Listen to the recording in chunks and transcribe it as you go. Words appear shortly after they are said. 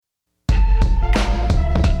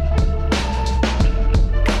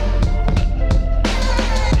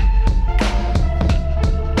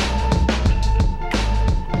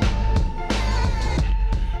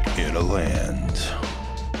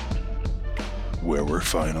where we're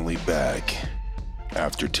finally back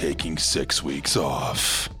after taking 6 weeks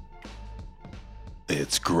off.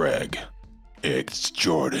 It's Greg, it's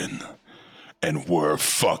Jordan, and we're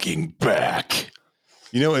fucking back.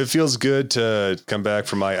 You know, it feels good to come back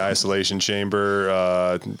from my isolation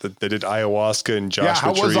chamber. They did ayahuasca and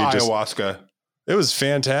Joshua Tree. Yeah, how was ayahuasca? It was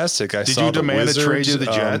fantastic. Did you demand a trade to the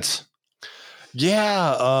Jets?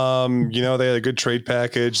 Yeah, you know, they had a good trade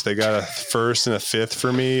package. They got a first and a fifth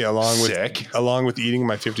for me, along with eating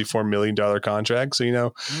my $54 million contract. So, you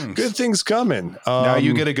know, good things coming. Now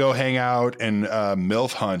you get to go hang out and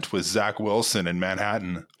MILF hunt with Zach Wilson in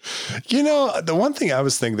Manhattan. You know, the one thing I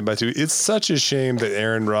was thinking about too, it's such a shame that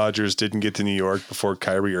Aaron Rodgers didn't get to New York before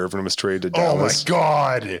Kyrie Irving was traded to Dallas. Oh my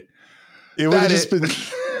God. It would have just been,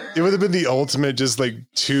 it would have been the ultimate, just like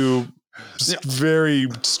two very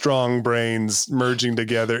strong brains merging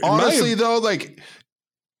together. Honestly, though, like,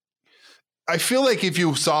 I feel like if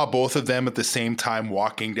you saw both of them at the same time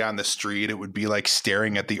walking down the street, it would be like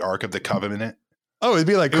staring at the Ark of the Covenant. Oh, it'd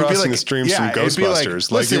be like crossing the streams from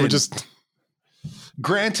Ghostbusters. Like, it would just.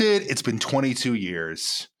 Granted, it's been 22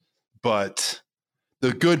 years, but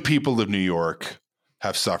the good people of New York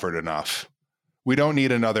have suffered enough. We don't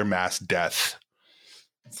need another mass death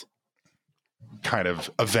kind of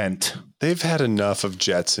event. They've had enough of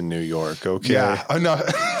Jets in New York. Okay. Yeah, enough.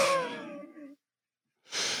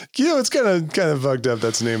 You know, it's kind of fucked up.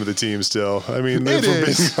 That's the name of the team still. I mean, if we're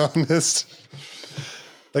being honest.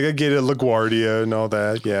 Like, I get it, LaGuardia and all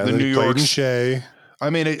that. Yeah, the New York Shea. I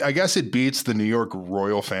mean, I guess it beats the New York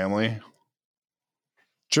royal family.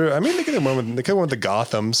 True. I mean, they could have went with the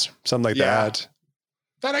Gothams, something like that.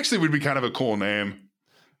 That actually would be kind of a cool name.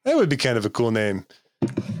 That would be kind of a cool name.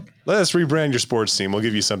 Let us rebrand your sports team. We'll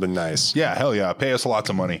give you something nice. Yeah, hell yeah. Pay us lots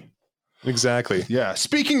of money. Exactly. Yeah.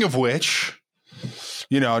 Speaking of which,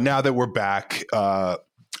 you know, now that we're back, I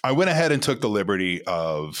went ahead and took the liberty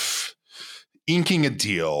of inking a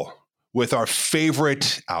deal with our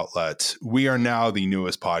favorite outlet. We are now the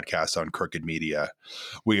newest podcast on Crooked Media.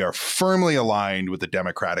 We are firmly aligned with the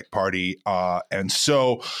Democratic Party. And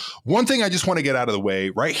so one thing I just want to get out of the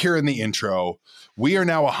way right here in the intro, we are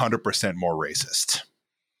now 100% more racist.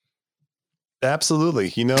 Absolutely.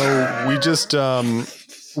 You know, we just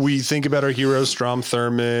we think about our heroes, Strom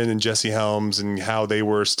Thurmond and Jesse Helms, and how they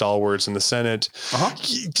were stalwarts in the Senate.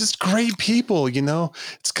 Just great people, you know.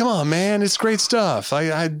 Come on, man. It's great stuff.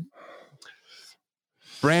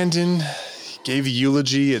 Brandon gave a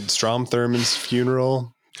eulogy at Strom Thurmond's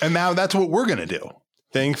funeral. And now that's what we're going to do.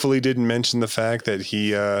 Thankfully didn't mention the fact that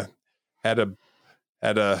he had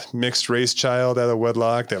a mixed race child out of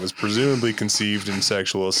wedlock that was presumably conceived in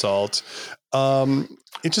sexual assault.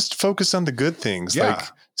 It just focused on the good things, like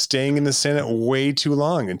staying in the Senate way too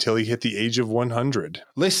long until he hit the age of 100.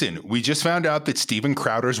 Listen, we just found out that Steven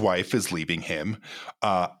Crowder's wife is leaving him.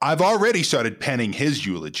 I've already started penning his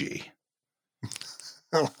eulogy.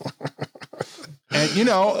 And, you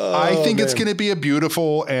know, I think it's going to be a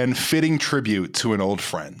beautiful and fitting tribute to an old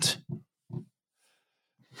friend.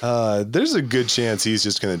 There's a good chance he's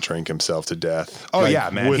just going to drink himself to death. Oh, yeah,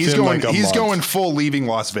 man. He's going full leaving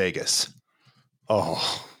Las Vegas.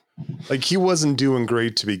 Oh, like he wasn't doing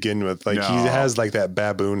great to begin with. Like he has like that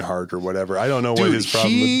baboon heart or whatever. I don't know what his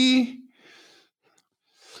problem is.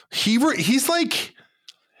 He's like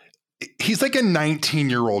a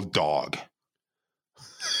 19-year-old dog.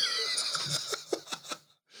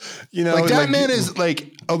 You know, like that man is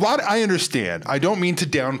like a lot. I understand. I don't mean to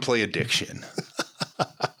downplay addiction.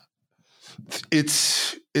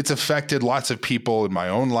 It's affected lots of people in my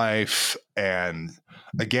own life. And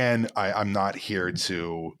again, I'm not here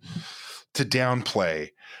to downplay,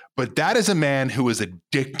 but that is a man who is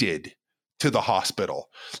addicted to the hospital.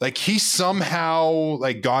 Like he somehow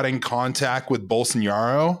like got in contact with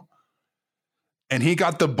Bolsonaro and he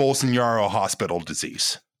got the Bolsonaro hospital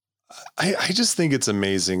disease. I just think it's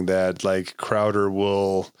amazing that like Crowder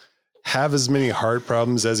will have as many heart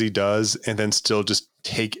problems as he does and then still just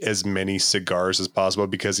take as many cigars as possible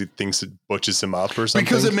because he thinks it butches him up or something.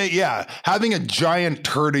 Because having a giant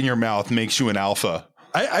turd in your mouth makes you an alpha.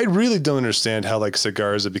 I really don't understand how like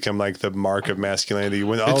cigars have become like the mark of masculinity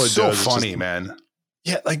when all it's it does so funny, is just, man.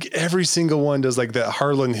 Yeah, like every single one does. Like that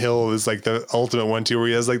Harlan Hill is like the ultimate one too, where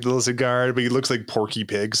he has like the little cigar, but he looks like Porky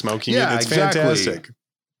Pig smoking it. It's fantastic.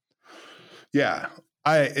 Yeah,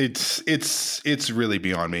 it's really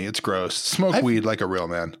beyond me. It's gross. Smoke weed like a real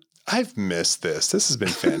man. I've missed this. This has been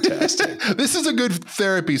fantastic. This is a good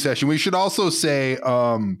therapy session. We should also say,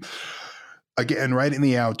 again, right in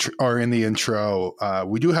the outro or in the intro,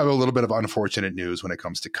 we do have a little bit of unfortunate news when it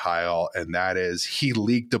comes to Kyle, and that is he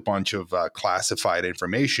leaked a bunch of classified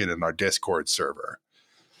information in our Discord server.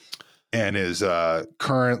 and is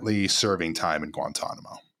currently serving time in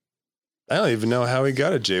Guantanamo. I don't even know how he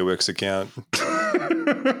got a JWix account.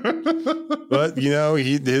 But,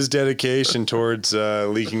 his dedication towards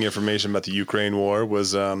leaking information about the Ukraine war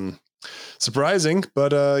was surprising.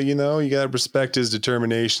 But, you got to respect his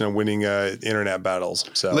determination on winning internet battles.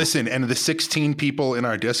 So listen, and the 16 people in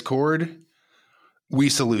our Discord, we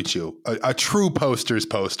salute you. A true poster's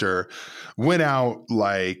poster went out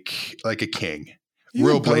like a king.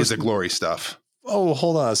 Real blaze of glory stuff. Oh,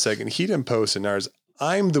 hold on a second. He didn't post in ours.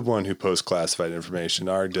 I'm the one who posts classified information,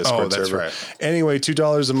 our Discord server. Right. Anyway,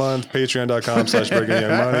 $2 a month,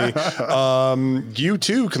 patreon.com/breakingyoungmoney. You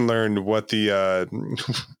too can learn what the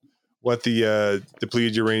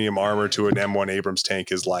depleted uranium armor to an M1 Abrams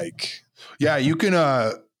tank is like. Yeah, you can.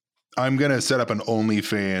 I'm going to set up an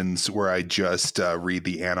OnlyFans where I just read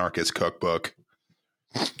the Anarchist Cookbook.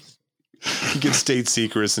 You get state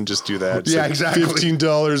secrets and just do that. Yeah, exactly.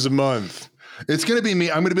 $15 a month. It's going to be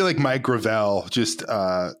me. I'm going to be like Mike Gravel, just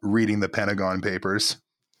reading the Pentagon Papers.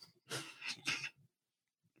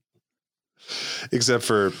 Except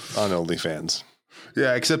for on OnlyFans.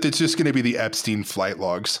 Yeah, except it's just going to be the Epstein flight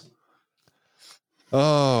logs.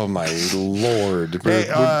 Oh, my Lord. Hey,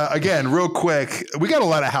 again, real quick, we got a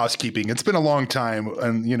lot of housekeeping. It's been a long time.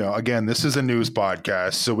 And, again, this is a news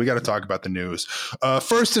podcast, so we got to talk about the news.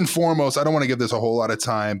 First and foremost, I don't want to give this a whole lot of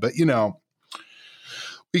time, but,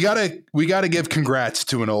 we gotta give congrats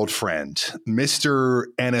to an old friend, Mr.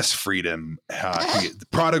 Ennis Freedom. The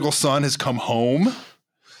prodigal son has come home,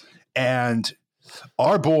 and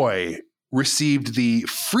our boy received the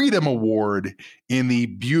Freedom Award in the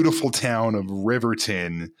beautiful town of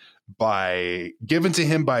Riverton given to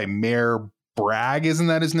him by Mayor Bragg. Isn't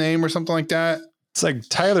that his name or something like that? It's like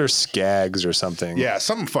Tyler Skaggs or something. Yeah,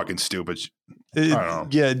 something fucking stupid. I don't know.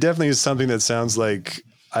 Yeah, it definitely is something that sounds like,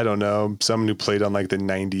 I don't know, someone who played on like the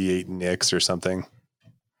 98 Knicks or something.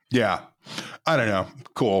 Yeah. I don't know.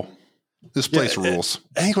 Cool. This place rules.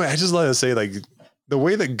 Anyway, I just let to say, like, the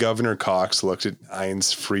way that Governor Cox looked at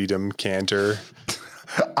Ein's Freedom Cantor,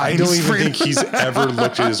 I don't even think he's ever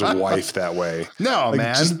looked at his wife that way. No, like,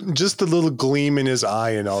 man. Just the little gleam in his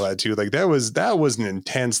eye and all that too. Like that was an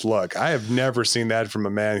intense look. I have never seen that from a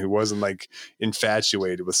man who wasn't like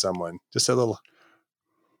infatuated with someone. Just a little.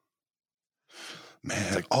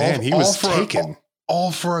 Man, like, he was taken.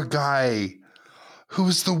 All for a guy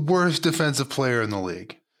who's the worst defensive player in the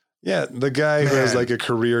league. Yeah, the guy who has like a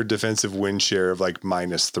career defensive win share of like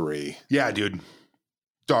 -3. Yeah, dude.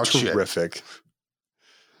 Dog shit. Terrific.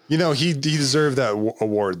 He deserved that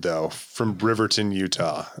award, though, from Riverton,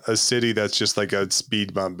 Utah, a city that's just like a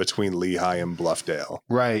speed bump between Lehigh and Bluffdale.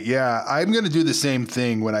 Right. Yeah. I'm going to do the same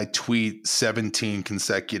thing when I tweet 17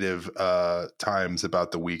 consecutive times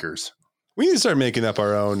about the Uyghurs. We need to start making up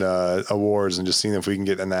our own awards and just seeing if we can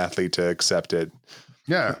get an athlete to accept it.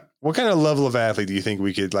 Yeah. What kind of level of athlete do you think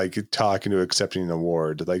we could like talk into accepting an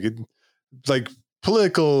award? Like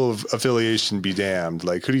political affiliation be damned.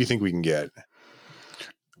 Like, who do you think we can get?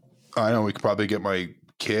 I know we could probably get my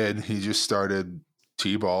kid. He just started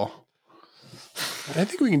T-ball. I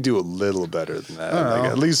think we can do a little better than that. Like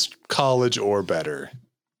at least college or better.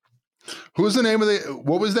 Who was the name of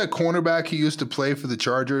what was that cornerback he used to play for the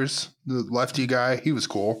Chargers? The lefty guy. He was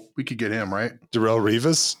cool. We could get him, right? Darrelle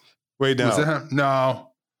Revis? Wait, no. Was that him? No.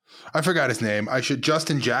 I forgot his name.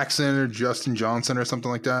 Justin Jackson or Justin Johnson or something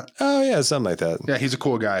like that. Oh, yeah, something like that. Yeah, he's a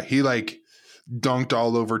cool guy. He like dunked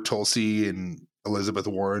all over Tulsi and Elizabeth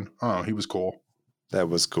Warren. Oh, he was cool. That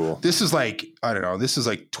was cool. This is like, I don't know. This is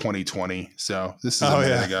like 2020. So this is a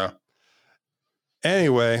minute ago.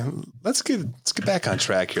 Anyway, let's get back on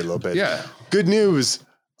track here a little bit. Yeah. Good news.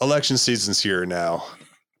 Election season's here now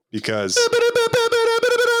because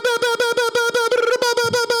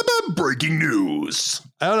breaking news.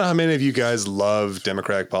 I don't know how many of you guys love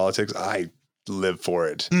Democratic politics. I live for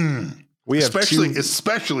it. We have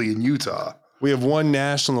especially in Utah. We have one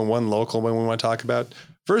national and one local one we want to talk about.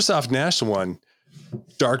 First off, national one,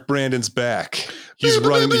 Dark Brandon's back. He's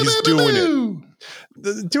running. He's doing it.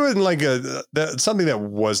 Doing like something that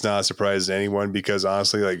was not a surprise to anyone because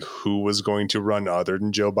honestly, like who was going to run other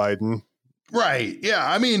than Joe Biden? Right.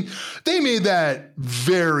 Yeah. I mean, they made that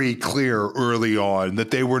very clear early on that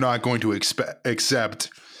they were not going to accept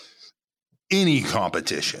any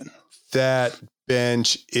competition. That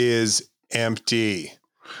bench is empty.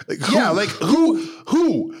 Who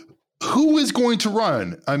is going to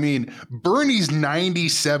run? I mean, Bernie's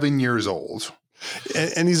 97 years old.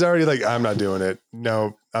 And he's already like, I'm not doing it.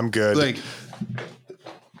 No, I'm good. Like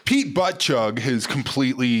Pete Buttigieg has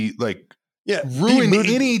completely ruined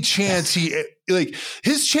any chance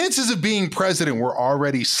his chances of being president were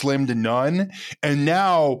already slim to none. And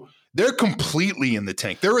now they're completely in the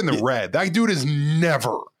tank. They're in the red. That dude is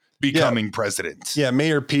never becoming president. Yeah,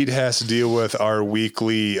 Mayor Pete has to deal with our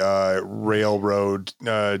weekly railroad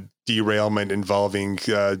derailment involving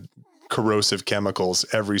corrosive chemicals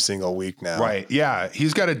every single week now. Right. Yeah.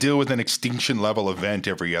 He's got to deal with an extinction level event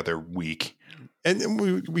every other week. And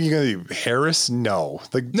we going to Harris? No.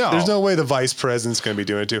 No. There's no way the vice president's going to be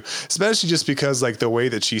doing it too, especially just because the way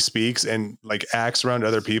that she speaks and acts around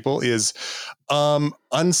other people is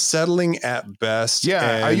unsettling at best. Yeah.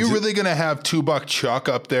 And are you really going to have $2 Chuck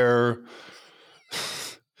up there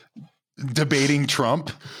debating Trump?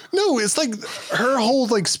 No, it's her whole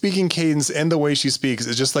speaking cadence and the way she speaks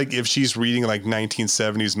is just if she's reading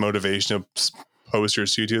 1970s motivational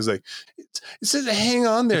posters. She was it says, "Hang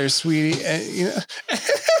on there, sweetie," and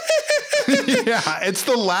yeah, it's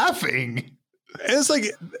the laughing. And it's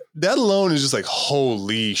that alone is just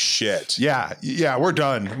holy shit. Yeah, we're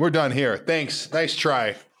done here. Thanks, nice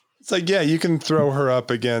try. It's yeah, you can throw her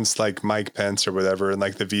up against Mike Pence or whatever in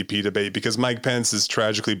the VP debate, because Mike Pence is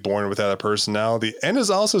tragically born without a personality and is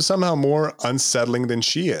also somehow more unsettling than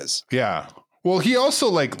she is. Yeah. Well, he also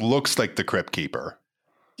looks like the Crypt Keeper.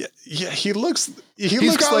 Yeah, he's got a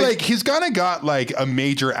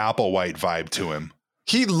major Applewhite vibe to him.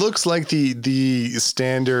 He looks like the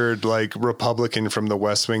standard Republican from the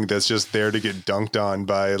West Wing that's just there to get dunked on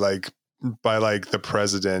by the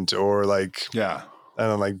president or yeah. I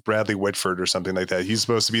don't know, Bradley Whitford or something like that. He's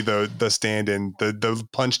supposed to be the stand-in, the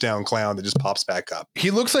punch down clown that just pops back up. He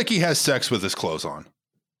looks like he has sex with his clothes on.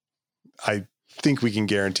 I think we can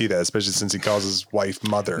guarantee that, especially since he calls his wife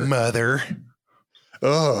mother. Mother.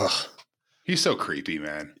 Ugh. He's so creepy,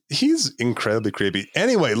 man. He's incredibly creepy.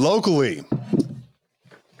 Anyway, locally,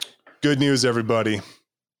 good news, everybody.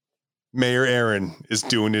 Mayor Erin is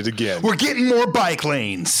doing it again. We're getting more bike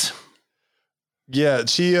lanes. Yeah,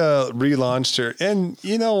 she relaunched her. And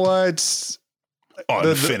you know what?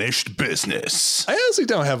 Unfinished business. I honestly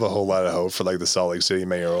don't have a whole lot of hope for the Salt Lake City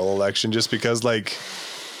mayoral election, just because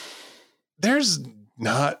there's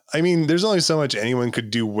only so much anyone could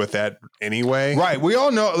do with that anyway. Right. We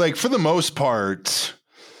all know, for the most part,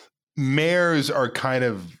 mayors are kind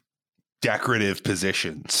of decorative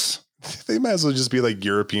positions. They might as well just be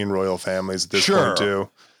European royal families at this point too.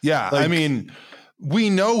 Yeah.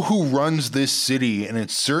 We know who runs this city, and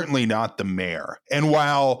it's certainly not the mayor. And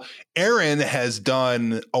while Erin has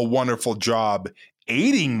done a wonderful job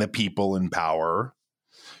aiding the people in power,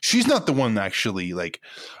 she's not the one actually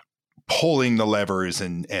pulling the levers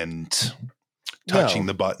and touching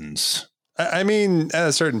the buttons. At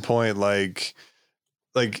a certain point,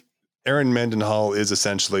 Erin Mendenhall is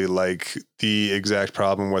essentially the exact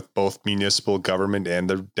problem with both municipal government and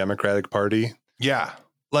the Democratic Party. Yeah.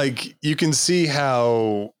 You can see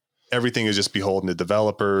how everything is just beholden to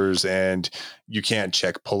developers, and you can't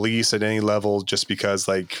check police at any level just because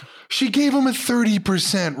she gave them a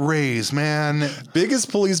 30% raise, man.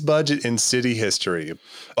 Biggest police budget in city history.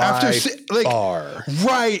 After far.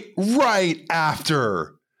 Right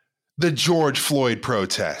after the George Floyd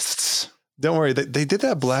protests. Don't worry. They did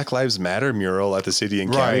that Black Lives Matter mural at the city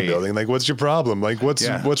and county building. What's your problem?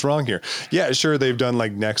 What's wrong here? Yeah, sure. They've done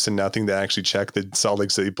next to nothing to actually check the Salt Lake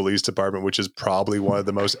City Police Department, which is probably one of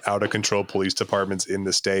the most out of control police departments in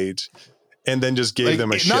the state. And then just gave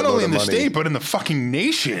them a shitload of money. Not only in the state, but in the fucking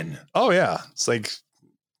nation. Oh yeah.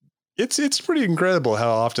 It's it's pretty incredible how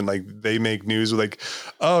often they make news with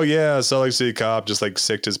oh yeah, Salt Lake City cop just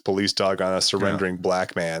sicked his police dog on a surrendering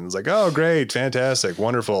black man. It's oh great, fantastic,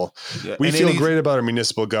 wonderful. Yeah. We feel great about our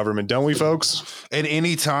municipal government, don't we, folks? And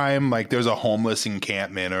anytime there's a homeless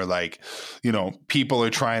encampment or people are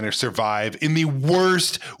trying to survive in the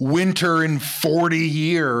worst winter in 40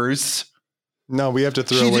 years. No, we have to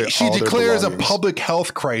throw away she all declares their a public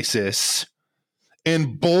health crisis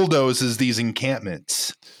and bulldozes these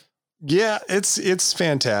encampments. Yeah, it's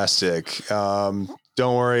fantastic. Don't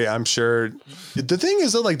worry, I'm sure. The thing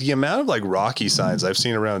is that the amount of Rocky signs I've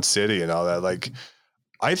seen around city and all that,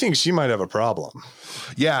 I think she might have a problem.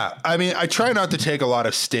 Yeah, I try not to take a lot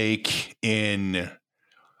of stake in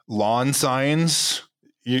lawn signs.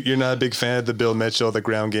 You're not a big fan of the Bill Mitchell, the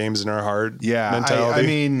ground games in our heart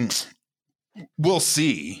mentality? We'll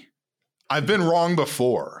see. I've been wrong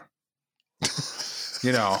before.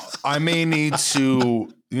 I may need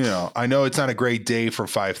to... I know it's not a great day for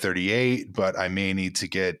 538, but I may need to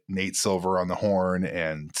get Nate Silver on the horn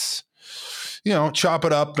and, chop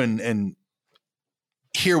it up and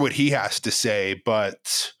hear what he has to say.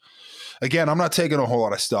 But again, I'm not taking a whole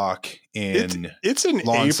lot of stock in it's an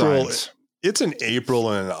lawn April. signs. It's an April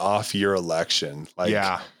and an off year election.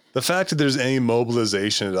 Yeah. The fact that there's any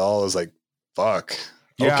mobilization at all is fuck.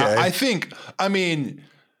 Yeah. Okay. I think,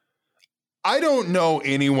 I don't know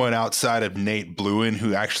anyone outside of Nate Bluin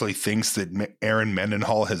who actually thinks that Aaron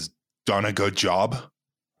Mendenhall has done a good job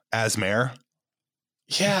as mayor.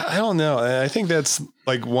 Yeah, I don't know. I think that's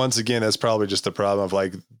like, once again, that's probably just the problem of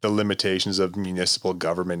like the limitations of municipal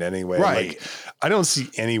government anyway. Right. Like, I don't see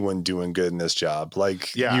anyone doing good in this job.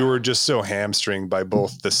 Like, Yeah. you were just so hamstringed by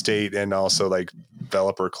both the state and also like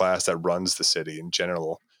developer class that runs the city in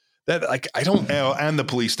general. That like, I don't. And the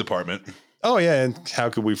police department. Oh yeah, and how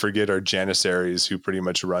could we forget our janissaries who pretty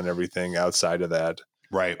much run everything outside of that?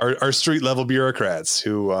 Right. Our street level bureaucrats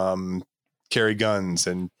who carry guns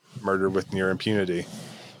and murder with near impunity.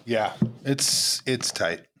 Yeah, it's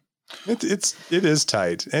tight. It is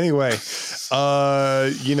tight. Anyway,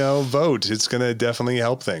 vote. It's gonna definitely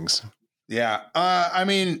help things. Yeah. I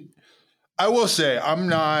mean, I will say I'm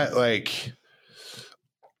not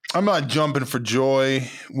jumping for joy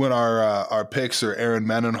when our picks are Aaron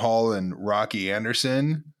Mendenhall and Rocky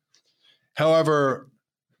Anderson. However,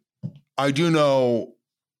 I do know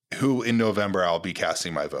who in November I'll be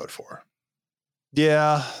casting my vote for.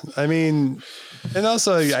 Yeah, I mean, and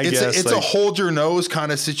also I guess it's a hold your nose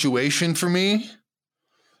kind of situation for me.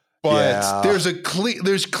 But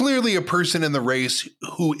there's clearly a person in the race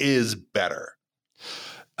who is better.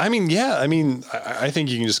 I mean, yeah. I mean, I think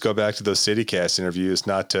you can just go back to those CityCast interviews,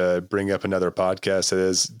 not to bring up another podcast that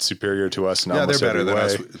is superior to us in almost every way. They're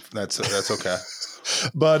better than us. That's okay.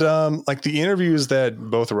 But like the interviews that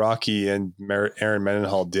both Rocky and Aaron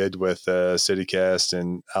Mendenhall did with CityCast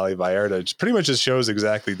and Ali Vallarta pretty much just shows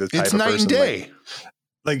exactly the type of person. It's night and day.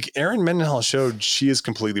 Like Aaron Mendenhall showed she is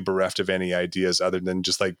completely bereft of any ideas other than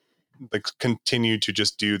just like continue to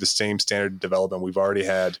just do the same standard development we've already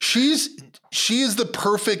had. She is the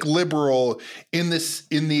perfect liberal in the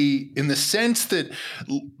sense that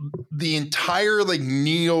the entire like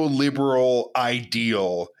neoliberal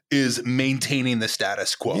ideal is maintaining the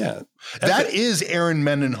status quo. Yeah. That is Aaron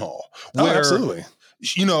Mendenhall. Where, absolutely.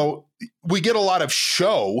 We get a lot of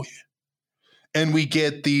show and we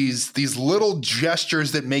get these little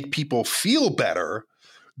gestures that make people feel better.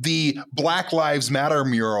 The Black Lives Matter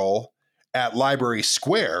mural at Library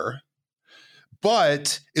Square,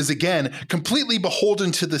 but is again completely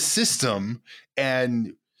beholden to the system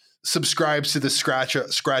and subscribes to the scratch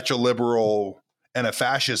a liberal and a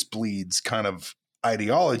fascist bleeds kind of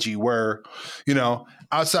ideology where,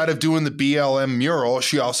 outside of doing the BLM mural,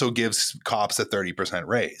 she also gives cops a 30%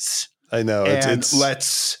 raise. I know. And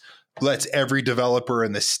lets every developer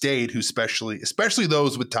in the state who especially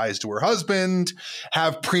those with ties to her husband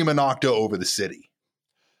have prima nocta over the city.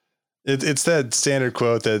 It's that standard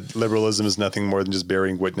quote that liberalism is nothing more than just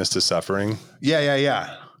bearing witness to suffering.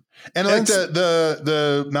 Yeah. And like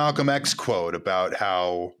the Malcolm X quote about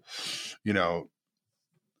how,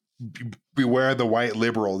 beware the white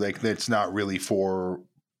liberal. That's not really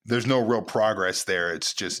there's no real progress there.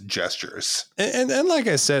 It's just gestures. And like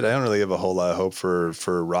I said, I don't really have a whole lot of hope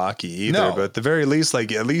for Rocky either. No. But at the very least,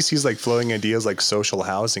 like at least he's like floating ideas like social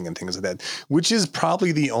housing and things like that, which is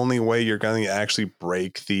probably the only way you're going to actually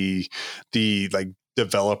break the like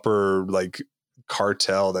developer like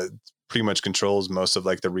cartel that pretty much controls most of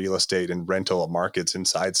like the real estate and rental markets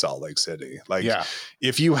inside Salt Lake City. Like,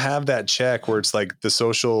 if you have that check where it's like the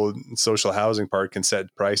social housing part can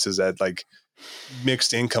set prices at like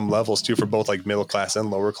mixed income levels too for both like middle class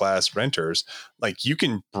and lower class renters, like you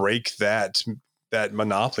can break that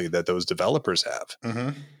monopoly that those developers have. Mm-hmm.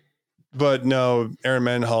 But no, Aaron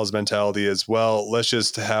Mendenhall's mentality is, well, let's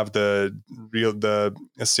just have the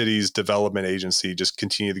city's development agency just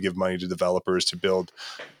continue to give money to developers to build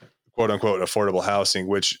quote unquote affordable housing,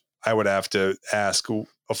 which I would have to ask,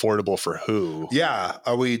 affordable for who? Yeah.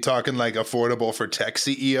 Are we talking like affordable for tech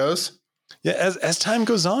CEOs? Yeah. As time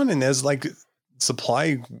goes on and as like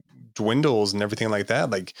supply dwindles and everything like that,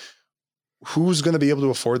 like who's going to be able to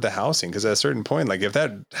afford the housing? Because at a certain point, like if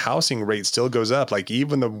that housing rate still goes up, like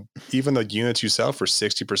even the units you sell for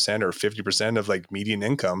 60% or 50% of like median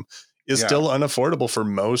income is still unaffordable for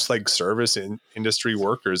most like service and industry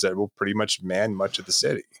workers that will pretty much man much of the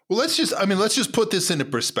city. Well, let's just put this into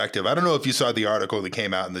perspective. I don't know if you saw the article that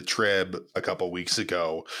came out in the Trib a couple of weeks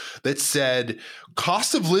ago that said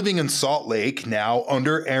cost of living in Salt Lake now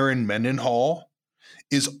under Aaron Mendenhall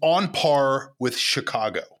is on par with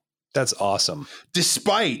Chicago. That's awesome.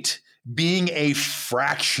 Despite being a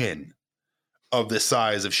fraction of the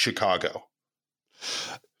size of Chicago.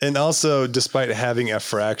 And also, despite having a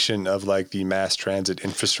fraction of like the mass transit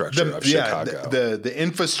infrastructure of Chicago, the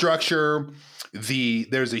infrastructure,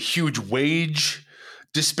 there's a huge wage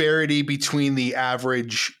disparity between the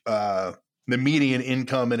average, the median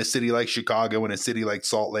income in a city like Chicago and a city like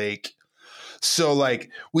Salt Lake. So like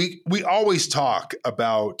we always talk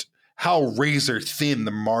about how razor thin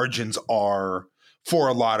the margins are for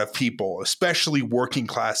a lot of people, especially working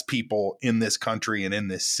class people in this country and in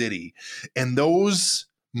this city. And those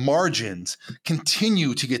margins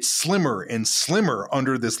continue to get slimmer and slimmer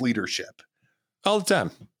under this leadership. All the time.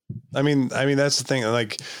 I mean, that's the thing.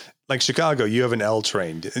 Like Chicago, you have an L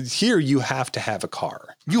train. Here, you have to have a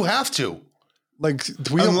car. You have to. Like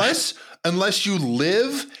unless you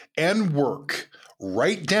live and work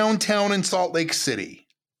right downtown in Salt Lake City,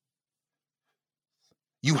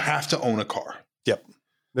 you have to own a car. Yep.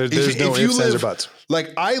 There's no ifs, ands, or buts.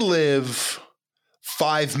 Like I live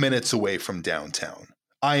 5 minutes away from downtown.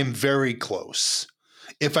 I am very close.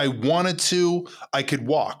 If I wanted to, I could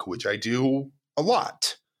walk, which I do a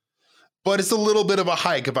lot. But it's a little bit of a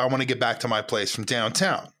hike if I want to get back to my place from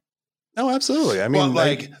downtown. No, absolutely. I mean,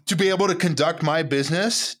 to be able to conduct my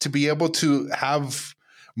business, to be able to have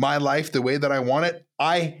my life the way that I want it,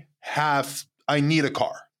 I need a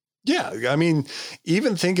car. Yeah. I mean,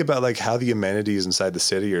 even think about like how the amenities inside the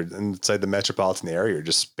city or inside the metropolitan area are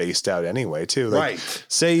just spaced out anyway, too. Like, right.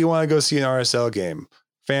 Say you want to go see an RSL game.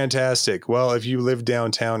 Fantastic. Well, if you live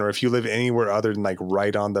downtown or if you live anywhere other than like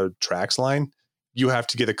right on the tracks line, you have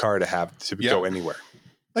to get a car to go anywhere.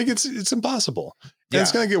 Like it's impossible. And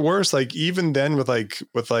it's going to get worse. Like even then with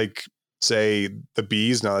say the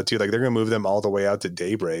Bees and all that too, like they're going to move them all the way out to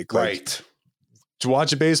Daybreak. Like, right. To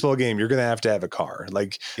watch a baseball game, you're going to have a car.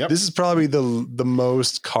 Like this is probably the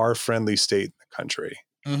most car friendly state in the country,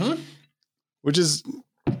 which is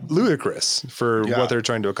ludicrous for what they're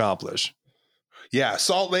trying to accomplish. Yeah.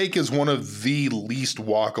 Salt Lake is one of the least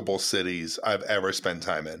walkable cities I've ever spent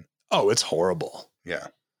time in. Oh, it's horrible. Yeah.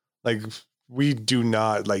 Like we do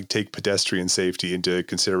not like take pedestrian safety into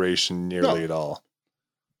consideration nearly at all.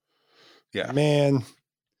 Yeah. Man,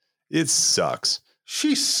 it sucks.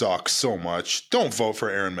 She sucks so much. Don't vote for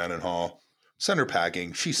Erin Mendenhall. Send her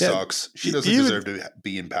packing. She sucks. She doesn't deserve to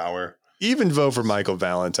be in power. Even vote for Michael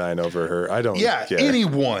Valentine over her. I don't care.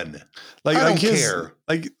 Anyone. I don't care.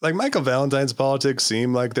 Like Michael Valentine's politics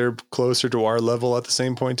seem like they're closer to our level at the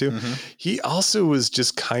same point too. He also was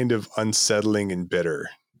just kind of unsettling and bitter.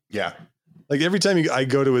 Yeah. Like every time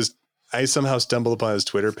I somehow stumble upon his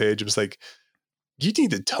Twitter page. It was like, you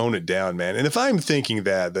need to tone it down, man. And if I'm thinking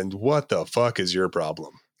that, then what the fuck is your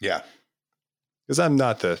problem? Yeah. Because I'm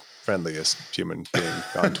not the friendliest human being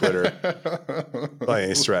on Twitter by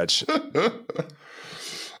any stretch.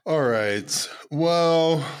 All right.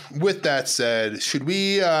 Well, with that said, should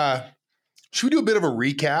we do a bit of a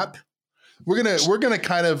recap? We're gonna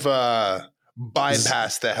kind of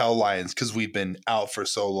bypass the hell lines because we've been out for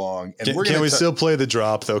so long. And can we still play the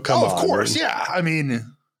drop though? Come on. Of course, yeah. I mean,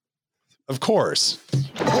 of course.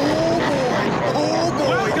 Oh boy!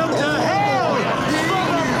 Welcome to hell,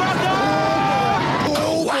 motherfucker!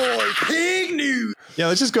 Oh boy! Pig news. Yeah,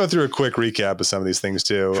 let's just go through a quick recap of some of these things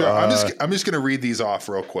too. Sure. I'm just gonna read these off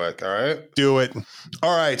real quick. All right. Do it.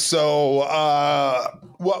 All right. So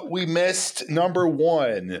what we missed, number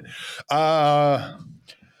one,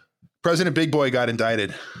 President Big Boy got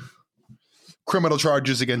indicted. Criminal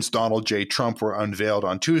charges against Donald J. Trump were unveiled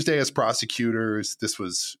on Tuesday as prosecutors. This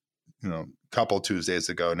was, a couple Tuesdays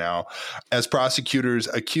ago now, as prosecutors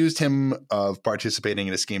accused him of participating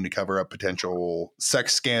in a scheme to cover up potential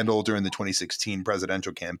sex scandal during the 2016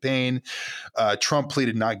 presidential campaign. Trump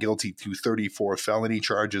pleaded not guilty to 34 felony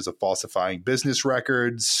charges of falsifying business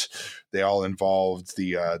records. They all involved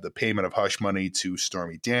the payment of hush money to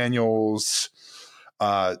Stormy Daniels.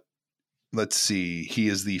 Let's see. He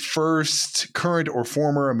is the first current or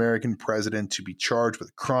former American president to be charged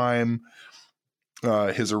with crime.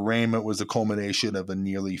 His arraignment was a culmination of a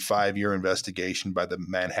nearly 5-year investigation by the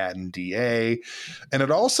Manhattan DA, and it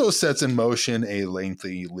also sets in motion a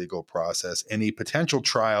lengthy legal process. Any potential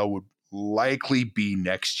trial would likely be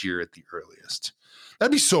next year at the earliest.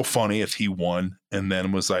 That'd be so funny if he won and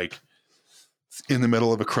then was like in the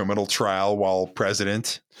middle of a criminal trial while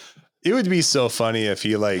president. It would be so funny if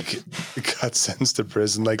he got sentenced to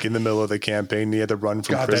prison in the middle of the campaign. He had to run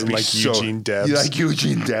from prison Eugene Debs. Like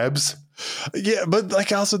Eugene Debs. Yeah,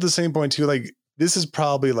 but also at the same point too, this is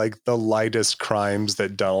probably the lightest crimes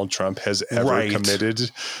that Donald Trump has ever committed.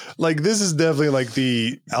 This is definitely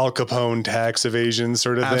the Al Capone tax evasion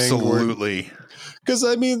sort of thing. Absolutely. Because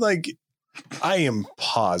I am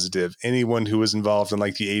positive anyone who was involved in the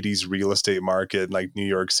 80s real estate market in New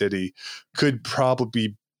York City could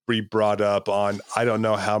probably be brought up on I don't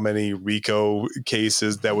know how many RICO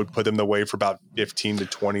cases that would put him away for about 15 to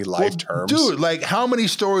 20 life terms. Dude, how many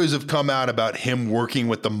stories have come out about him working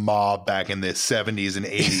with the mob back in the 70s and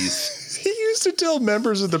 80s? He used to tell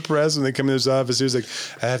members of the press when they come in his office, he was like,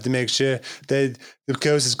 I have to make sure that the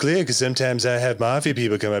coast is clear because sometimes I have mafia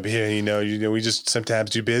people come up here. You know, we just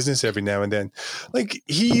sometimes do business every now and then. Like,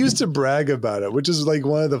 he used to brag about it, which is like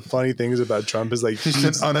one of the funny things about Trump is like,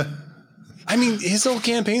 I mean, his whole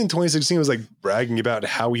campaign in 2016 was like bragging about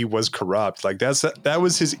how he was corrupt. Like that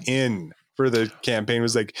was his in for the campaign,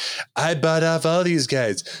 was like, I bought off all these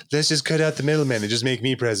guys. Let's just cut out the middleman and just make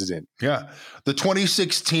me president. Yeah. The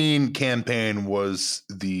 2016 campaign was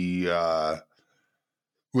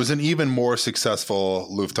was an even more successful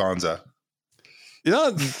Lufthansa.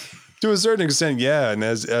 Yeah, to a certain extent, yeah. And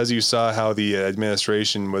as you saw how the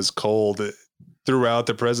administration was cold throughout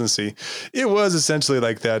the presidency, it was essentially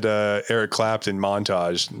like that Eric Clapton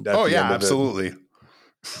montage. Oh yeah, absolutely.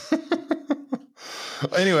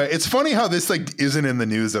 Anyway, it's funny how this like isn't in the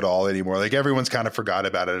news at all anymore. Like everyone's kind of forgot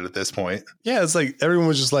about it at this point. Yeah, it's like everyone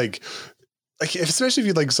was just like especially if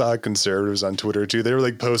you like saw conservatives on Twitter too, they were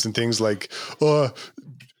like posting things like,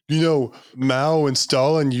 Mao and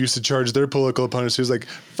Stalin used to charge their political opponents. Who's like,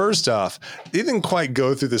 first off, they didn't quite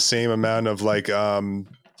go through the same amount of like,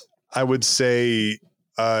 I would say,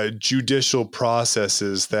 judicial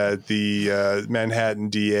processes that the Manhattan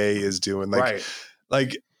DA is doing. Like, right.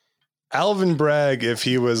 Like Alvin Bragg, if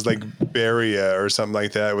he was like Beria or something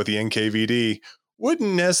like that with the NKVD,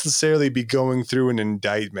 wouldn't necessarily be going through an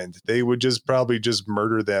indictment. They would just probably just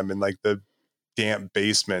murder them in like the damp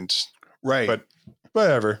basement. Right. But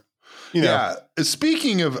whatever. You know. Yeah.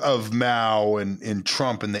 Speaking of Mao and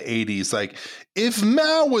Trump in the 80s, like if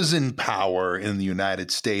Mao was in power in the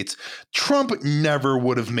United States, Trump never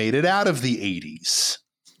would have made it out of the 80s.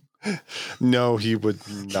 No, he would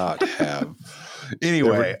not have.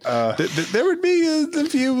 Anyway, there would be a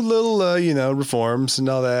few little, reforms and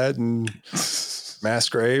all that, and mass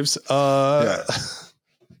graves. Little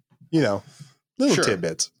sure.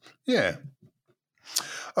 tidbits. Yeah.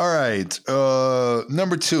 All right.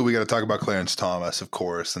 Number 2, we got to talk about Clarence Thomas, of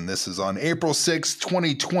course. And this is on April 6th,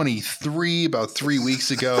 2023, about 3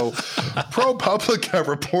 weeks ago. ProPublica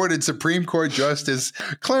reported Supreme Court Justice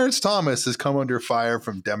Clarence Thomas has come under fire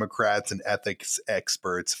from Democrats and ethics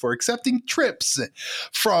experts for accepting trips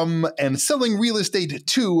from and selling real estate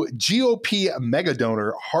to GOP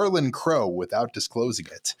megadonor Harlan Crow without disclosing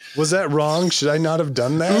it. Was that wrong? Should I not have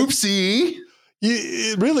done that? Oopsie.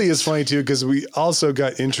 It really is funny too, because we also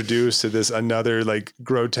got introduced to this another like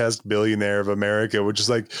grotesque billionaire of America, which is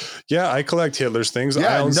like, yeah, I collect Hitler's things.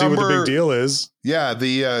 Yeah, I don't see what the big deal is. Yeah,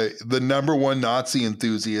 the number one Nazi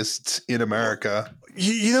enthusiast in America.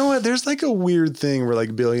 You know what? There's like a weird thing where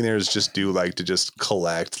like billionaires just do like to just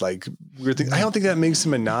collect like weird things. I don't think that makes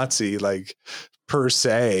him a Nazi, like per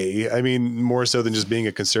se. I mean, more so than just being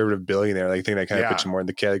a conservative billionaire. Like, I think that kind of puts you more in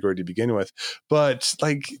the category to begin with. But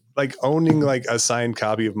like owning like a signed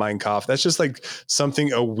copy of Mein Kampf, that's just like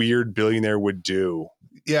something a weird billionaire would do.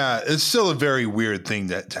 Yeah, it's still a very weird thing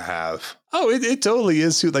to have. Oh, it totally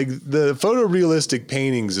is too. Like the photorealistic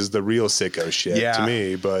paintings is the real sicko shit to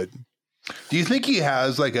me. But do you think he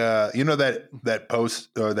has like that post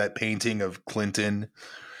or that painting of Clinton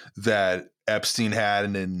that Epstein had,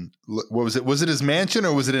 and then what was it? Was it his mansion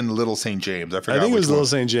or was it in Little St. James? I forgot. I think it was Little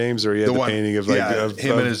St. James, or he had the painting of like of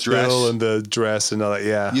him and his dress, Bill and the dress and all that.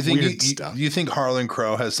 Yeah, you think Harlan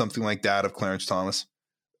Crow has something like that of Clarence Thomas?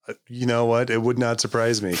 You know what? It would not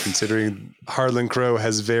surprise me, considering Harlan Crow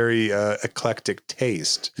has very eclectic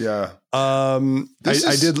taste. Yeah.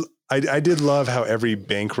 I did love how every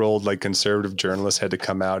bankrolled like conservative journalist had to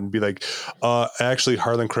come out and be like, actually,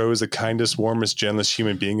 Harlan Crow is the kindest, warmest, gentlest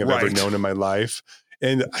human being I've ever known in my life.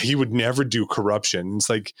 And he would never do corruption. It's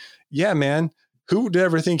like, yeah, man, who would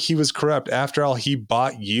ever think he was corrupt? After all, he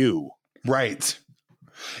bought you. Right.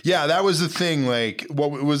 Yeah, that was the thing. Like,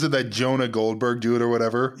 what was it that Jonah Goldberg dude or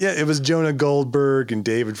whatever? Yeah, it was Jonah Goldberg and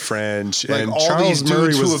David French like and all Charles these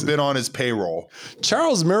dudes who have been on his payroll.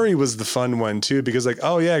 Charles Murray was the fun one too, because like,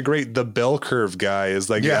 oh yeah, great. The bell curve guy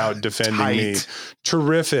is like out defending me.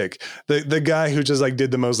 Terrific. The guy who just like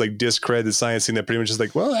did the most like discredited science thing that pretty much is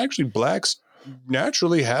like, well, actually blacks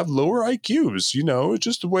naturally have lower IQs. You know, it's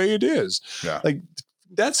just the way it is. Yeah. Like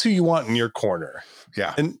that's who you want in your corner.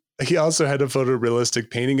 Yeah. And he also had a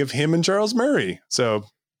photorealistic painting of him and Charles Murray. So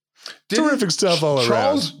terrific stuff all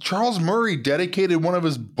around. Charles Murray dedicated one of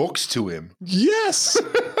his books to him. Yes.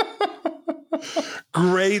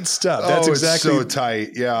 Great stuff. That's exactly it's so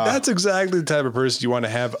tight. Yeah. That's exactly the type of person you want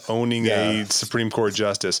to have owning a Supreme Court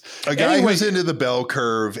justice. A guy who's into the bell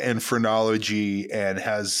curve and phrenology and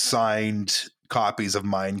has signed copies of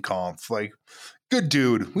Mein Kampf. Like, good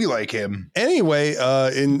dude. We like him. Anyway,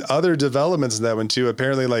 in other developments in that one too,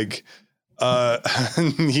 apparently like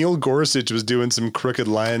Neil Gorsuch was doing some crooked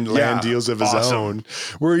land deals of his own,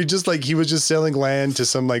 where he was just selling land to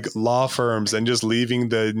some like law firms and just leaving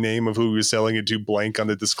the name of who he was selling it to blank on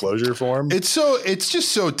the disclosure form. It's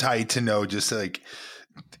just so tight to know, just like,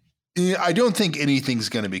 I don't think anything's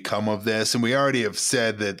going to become of this. And we already have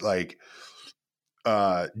said that like,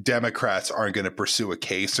 Democrats aren't going to pursue a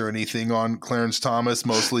case or anything on Clarence Thomas,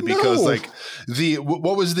 mostly because like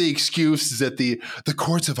what was the excuse, is that the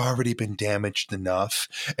courts have already been damaged enough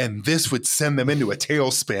and this would send them into a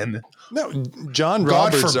tailspin. No, John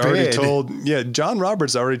Roberts already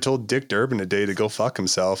told Dick Durbin today to go fuck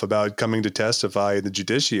himself about coming to testify in the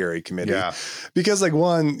Judiciary Committee. Yeah. Because like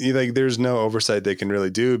there's no oversight they can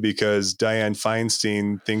really do because Dianne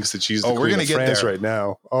Feinstein thinks that she's the Queen of France right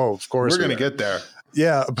now. Oh, of course. We're going to get there.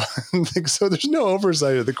 Yeah, but so there's no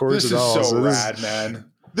oversight of the courts at all. This is so rad, man.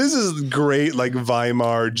 This is great, like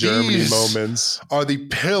Weimar Germany moments. Are the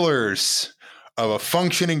pillars of a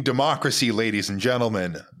functioning democracy, ladies and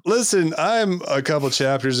gentlemen. Listen, I'm a couple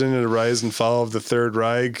chapters into the rise and fall of the Third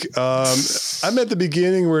Reich. I'm at the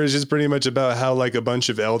beginning where it's just pretty much about how like a bunch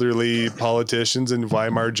of elderly politicians in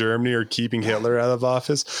Weimar Germany are keeping Hitler out of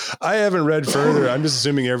office. I haven't read further. I'm just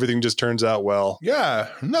assuming everything just turns out well. Yeah,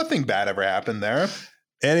 nothing bad ever happened there.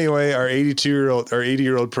 Anyway, our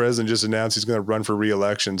 80-year-old president just announced he's going to run for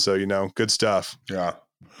re-election. So, good stuff. Yeah,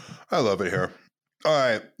 I love it here. All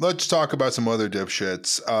right, let's talk about some other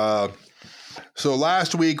dipshits. So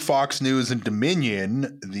last week, Fox News and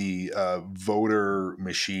Dominion, the voter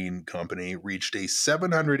machine company, reached a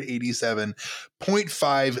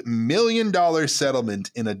 $787.5 million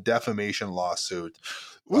settlement in a defamation lawsuit.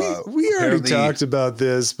 We already talked about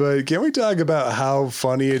this, but can we talk about how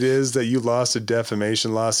funny it is that you lost a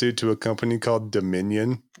defamation lawsuit to a company called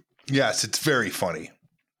Dominion? Yes, it's very funny.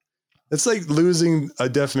 It's like losing a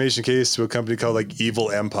defamation case to a company called like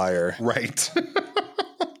Evil Empire. Right.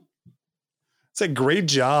 It's a great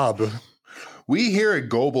job. We here at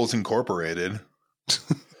Goebbels Incorporated.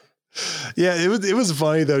 Yeah, it was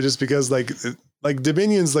funny though, just because like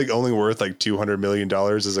Dominion's like only worth like $200 million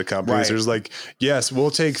as a company. Right. So there's like, yes,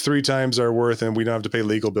 we'll take 3 times our worth and we don't have to pay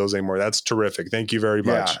legal bills anymore. That's terrific. Thank you very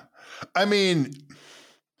much. Yeah. I mean,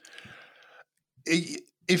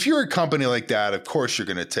 if you're a company like that, of course you're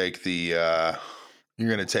going to take the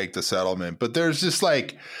settlement. But there's just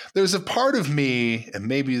like, there's a part of me, and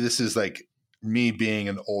maybe this is like me being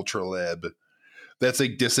an ultra lib, that's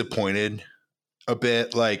like disappointed a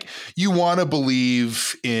bit. Like, you want to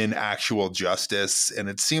believe in actual justice, and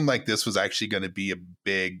it seemed like this was actually going to be a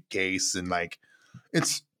big case, and like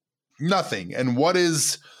it's nothing. And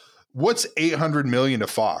what's 800 million to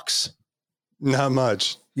Fox? Not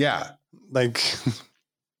much. Yeah. Like,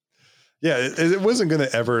 yeah, it wasn't going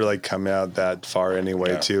to ever like come out that far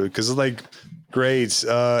anyway, too. Because like, great,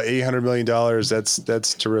 $800 million.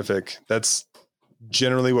 That's terrific. That's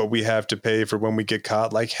generally what we have to pay for when we get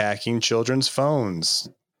caught like hacking children's phones.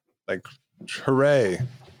 Like, hooray.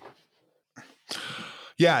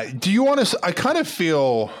 Yeah. Do you want to? I kind of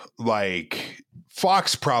feel like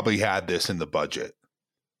Fox probably had this in the budget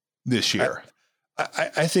this year.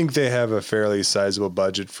 I think they have a fairly sizable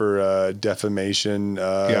budget for defamation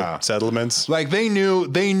settlements. Like they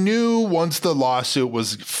knew once the lawsuit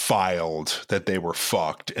was filed that they were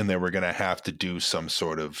fucked and they were going to have to do some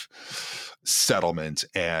sort of settlement.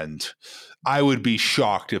 And I would be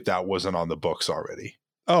shocked if that wasn't on the books already.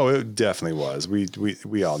 Oh, it definitely was.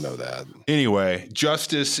 We all know that. Anyway,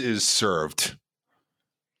 justice is served.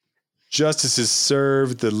 Justice is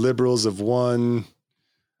served. The liberals have won.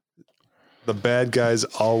 The bad guys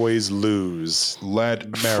always lose. Let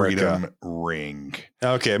America. Freedom ring.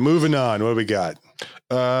 Okay, moving on. What do we got?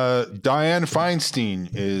 Dianne Feinstein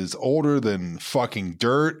is older than fucking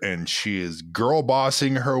dirt, and she is girl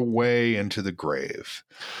bossing her way into the grave.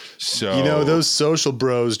 So those social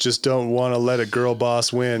bros just don't want to let a girl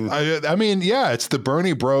boss win. I mean, yeah, it's the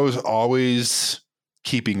Bernie bros always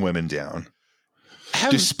keeping women down.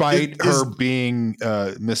 Despite her being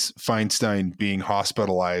Miss Feinstein being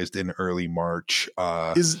hospitalized in early March,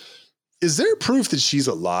 is there proof that she's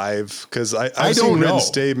alive? Because I've seen written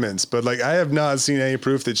statements, but like I have not seen any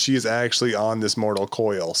proof that she is actually on this mortal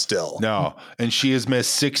coil still. No, and she has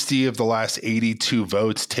missed 60 of the last 82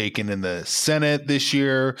 votes taken in the Senate this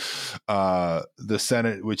year. The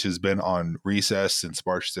Senate, which has been on recess since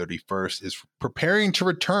March 31st, is preparing to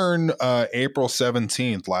return April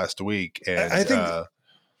 17th last week. And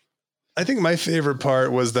I think my favorite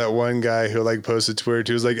part was that one guy who like posted Twitter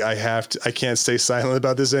too. Was like, I can't stay silent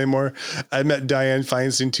about this anymore. I met Dianne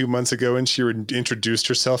Feinstein 2 months ago and she introduced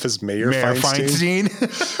herself as Mayor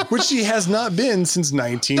Feinstein. Which she has not been since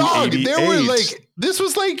 1988. Dog, this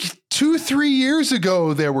was like 2-3 years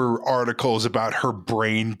ago, there were articles about her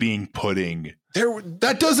brain being pudding.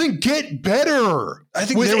 That doesn't get better. I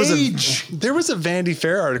think with there was age. there was a Vanity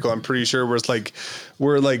Fair article, I'm pretty sure, where Chuck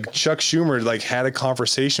Schumer like had a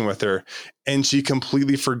conversation with her and she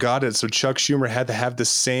completely forgot it. So Chuck Schumer had to have the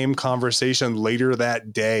same conversation later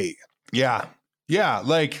that day. Yeah. Yeah.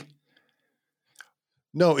 Like,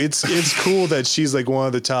 no, it's cool that she's like one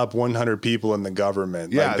of the top 100 people in the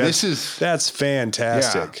government. Yeah, like, that's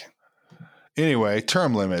fantastic. Yeah. Anyway,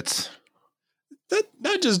 term limits. That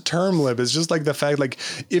not just term limits, just like the fact, like,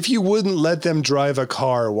 if you wouldn't let them drive a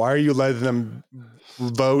car, why are you letting them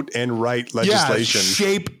vote and write legislation? Yeah,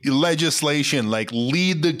 shape legislation, like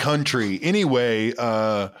lead the country. Anyway,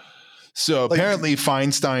 so apparently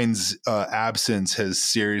Feinstein's absence has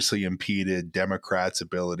seriously impeded Democrats'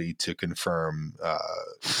 ability to confirm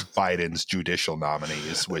Biden's judicial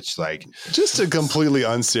nominees, which like just a completely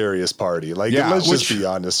unserious party. Like, let's just be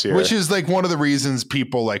honest here. Which is like one of the reasons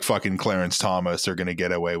people like fucking Clarence Thomas are going to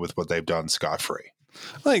get away with what they've done scot-free.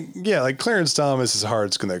 Like, yeah, like Clarence Thomas's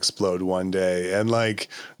heart's going to explode one day. And like,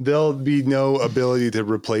 there'll be no ability to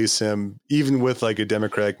replace him, even with like a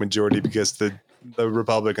Democratic majority, because the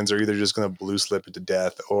Republicans are either just going to blue slip it to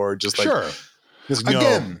death or just like,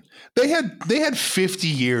 again, they had 50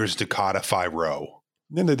 years to codify Roe.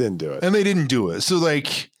 Then they didn't do it. And they didn't do it. So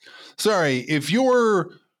like, sorry, if you're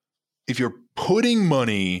putting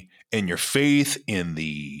money and your faith in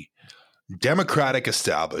the Democratic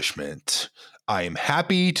establishment, I am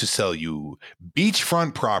happy to sell you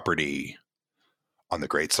beachfront property on the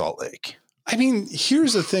Great Salt Lake. I mean,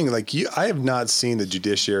 here's the thing. Like, I have not seen the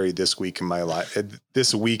judiciary this week in my life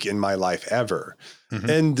ever. Mm-hmm.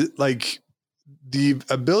 And like the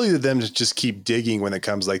ability of them to just keep digging when it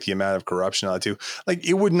comes like the amount of corruption on it too. Like,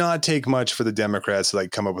 it would not take much for the Democrats to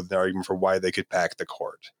like come up with an argument for why they could pack the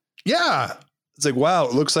court. Yeah. It's like, wow,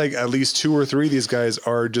 it looks like at least 2 or 3 of these guys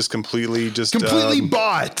are just completely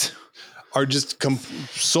bought. Are just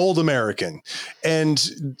sold American. And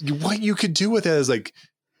what you could do with that is like,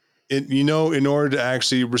 in order to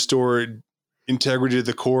actually restore integrity to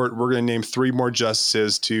the court, we're going to name 3 more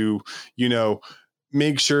justices to,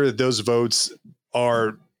 make sure that those votes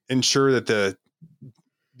are ensure that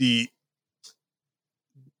the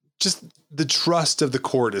trust of the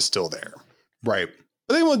court is still there. Right.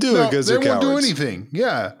 But they won't do it because they won't do anything.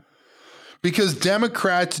 Yeah. Because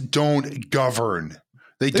Democrats don't govern.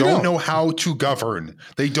 They don't know how to govern.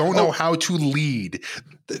 They don't know how to lead.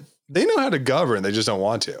 They know how to govern. They just don't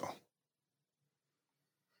want to.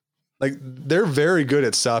 Like, they're very good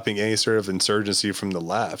at stopping any sort of insurgency from the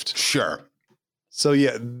left. Sure. So,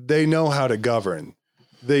 yeah, they know how to govern.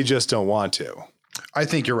 They just don't want to. I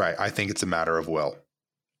think you're right. I think it's a matter of will.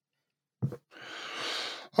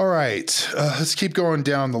 All right. Let's keep going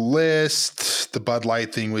down the list. The Bud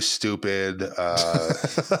Light thing was stupid.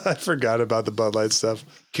 I forgot about the Bud Light stuff.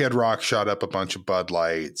 Kid Rock shot up a bunch of Bud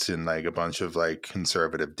Lights, and like a bunch of like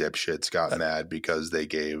conservative dipshits got mad because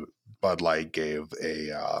Bud Light gave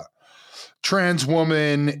a trans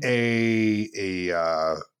woman a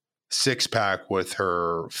 6-pack with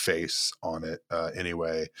her face on it.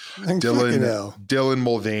 Anyway, Dylan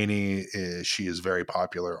Mulvaney she is very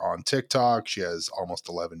popular on TikTok. She has almost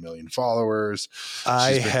 11 million followers.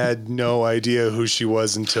 I had no idea who she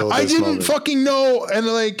was until this I didn't moment. Fucking know. And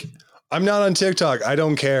like, I'm not on TikTok. I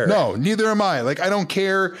don't care. No, neither am I. Like, I don't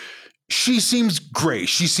care. She seems great.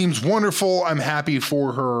 She seems wonderful. I'm happy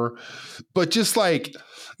for her. But just like,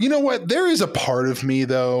 you know what? There is a part of me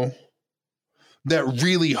though that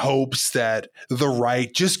really hopes that the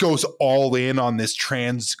right just goes all in on this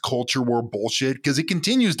trans culture war bullshit, because it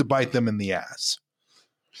continues to bite them in the ass.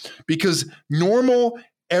 Because normal,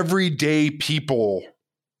 everyday people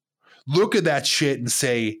look at that shit and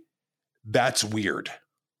say, that's weird.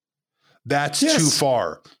 That's too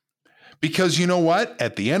far. Because you know what?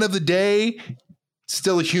 At the end of the day,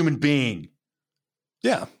 still a human being.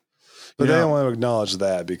 Yeah. But they don't want to acknowledge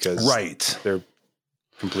that because they're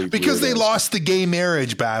because they lost the gay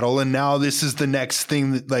marriage battle, and now this is the next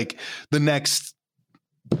thing that, like, the next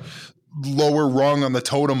lower rung on the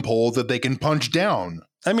totem pole that they can punch down.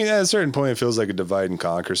 I mean, at a certain point, it feels like a divide and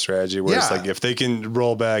conquer strategy where it's like, if they can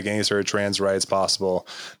roll back any sort of trans rights possible,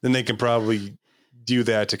 then they can probably do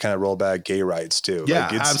that to kind of roll back gay rights too. Yeah,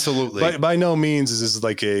 like absolutely. By no means is this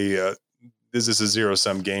like a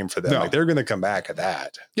zero-sum game for them. No. Like, they're going to come back at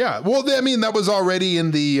that. Yeah. Well, I mean, that was already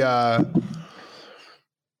in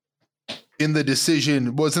the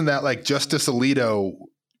decision. Wasn't that like Justice Alito,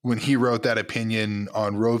 when he wrote that opinion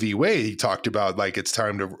on Roe v. Wade, he talked about like, it's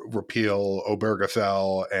time to repeal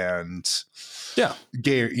Obergefell and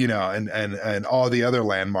gay, and all the other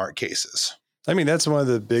landmark cases. I mean, that's one of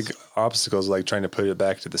the big obstacles, like trying to put it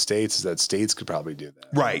back to the states, is that states could probably do that.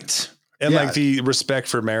 Right. And like the Respect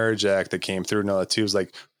for Marriage Act that came through and all that too is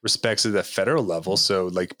like respects at the federal level. So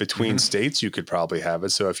like between states, you could probably have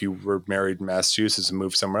it. So if you were married in Massachusetts and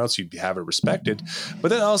moved somewhere else, you'd have it respected. But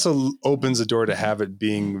that also opens the door to have it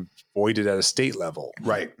being voided at a state level.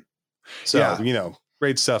 Right. So, you know,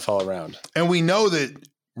 great stuff all around. And we know that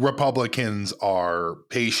Republicans are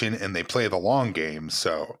patient and they play the long game.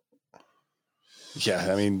 So,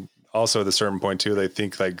 yeah, I mean, also at a certain point too, they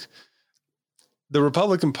think like the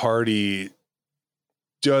Republican Party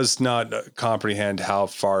does not comprehend how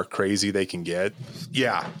far crazy they can get.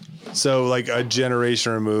 Yeah. So like a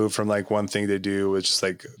generation removed from like one thing they do, it's just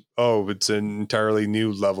like, oh, it's an entirely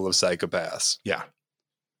new level of psychopaths. Yeah.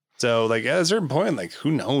 So like at a certain point, like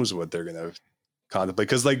who knows what they're going to contemplate?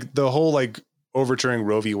 Because like the whole like overturning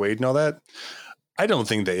Roe v. Wade and all that, I don't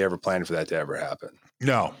think they ever planned for that to ever happen.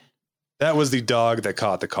 No. That was the dog that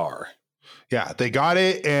caught the car. Yeah, they got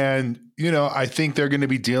it. And, you know, I think they're going to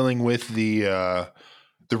be dealing with the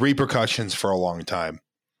repercussions for a long time.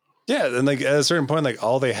 Yeah. And like at a certain point, like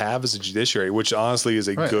all they have is a judiciary, which honestly is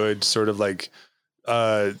a good sort of like,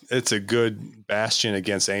 it's a good bastion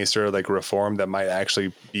against any sort of like reform that might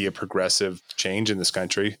actually be a progressive change in this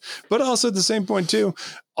country. But also at the same point too,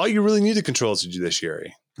 all you really need to control is the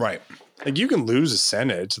judiciary. Right. Like you can lose a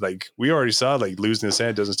Senate. Like we already saw, like losing the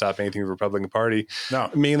Senate doesn't stop anything with the Republican Party.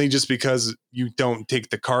 No. Mainly just because you don't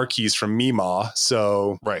take the car keys from Meemaw.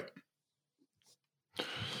 So right.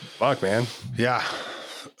 Fuck, man. Yeah.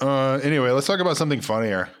 Anyway, let's talk about something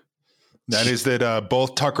funnier. That is that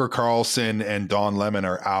both Tucker Carlson and Don Lemon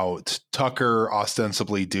are out. Tucker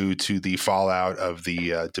ostensibly due to the fallout of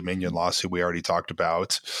the Dominion lawsuit we already talked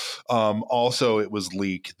about. Also, it was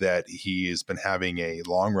leaked that he has been having a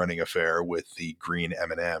long-running affair with the green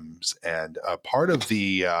M&Ms. And part of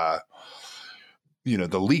the,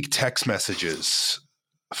 the leaked text messages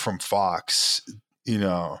from Fox, you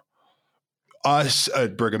know, us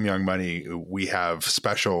at Brigham Young Money, we have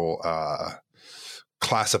special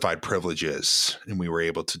classified privileges, and we were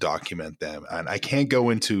able to document them. And I can't go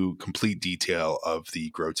into complete detail of the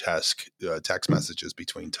grotesque text messages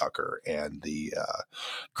between Tucker and the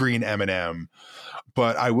green M&M,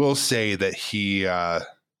 but I will say that he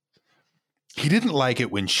didn't like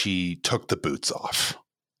it when she took the boots off.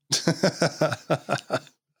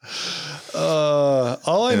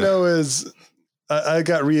 All I know is I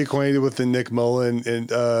got reacquainted with the Nick Mullen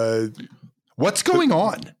and what's going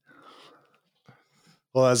on?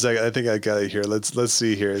 Well, I think I got it here. Let's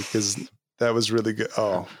see here because that was really good.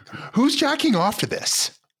 Oh, who's jacking off to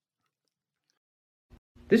this?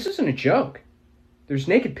 This isn't a joke. There's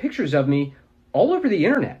naked pictures of me all over the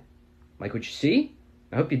internet. Like what you see?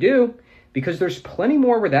 I hope you do, because there's plenty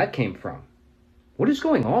more where that came from. What is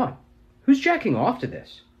going on? Who's jacking off to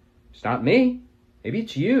this? It's not me. Maybe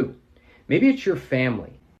it's you. Maybe it's your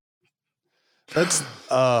family. That's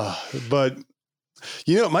but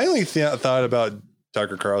you know, my only thought about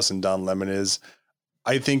Tucker Carlson, Don Lemon is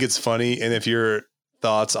I think it's funny. And if your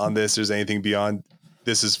thoughts on this, there's anything beyond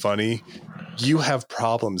this is funny, you have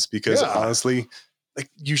problems because honestly, like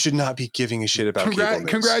you should not be giving a shit about cable news.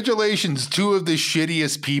 Congratulations. Two of the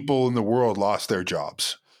shittiest people in the world lost their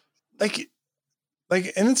jobs. Like,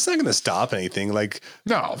 and it's not going to stop anything. Like,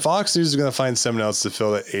 no, Fox News is going to find someone else to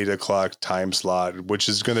fill the 8 o'clock time slot, which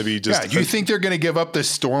is going to be just. Yeah, do you think they're going to give up the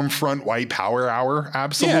Stormfront White Power Hour?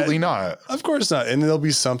 Absolutely not. Of course not. And there'll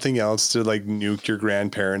be something else to like nuke your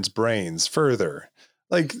grandparents' brains further.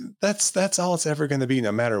 Like that's all it's ever going to be,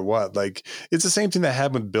 no matter what. Like it's the same thing that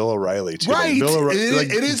happened with Bill O'Reilly too. Right.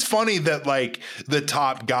 Like, it is funny that like the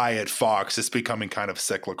top guy at Fox is becoming kind of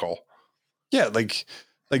cyclical. Yeah, like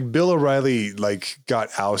Bill O'Reilly like got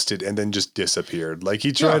ousted and then just disappeared. Like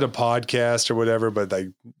he tried a podcast or whatever, but like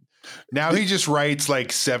now he just writes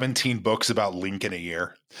like 17 books about Lincoln a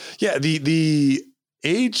year. Yeah, the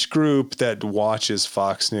age group that watches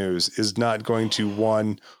Fox News is not going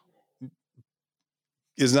to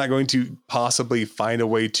possibly find a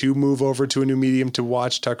way to move over to a new medium to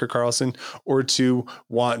watch Tucker Carlson or to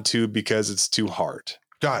want to because it's too hard.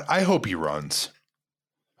 God, I hope he runs.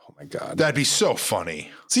 Oh my God. That'd be so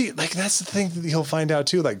funny. See, like that's the thing that he'll find out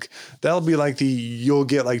too. Like that'll be like you'll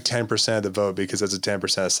get like 10% of the vote because that's a 10% of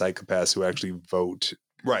psychopaths who actually vote.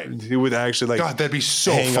 Right. Who would actually like, God, that'd be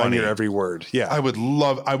so hang funny. on your every word. Yeah. I would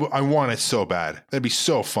love, I want it so bad. That'd be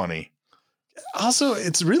so funny. Also,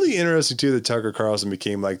 it's really interesting too that Tucker Carlson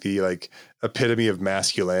became like the epitome of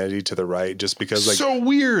masculinity to the right, just because like so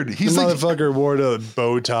weird. He's the like motherfucker wore a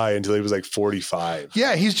bow tie until he was like 45.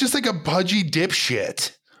 Yeah, he's just like a pudgy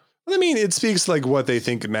dipshit. I mean, it speaks like what they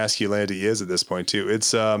think masculinity is at this point too.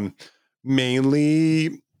 It's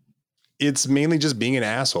it's mainly just being an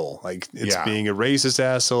asshole. Like it's being a racist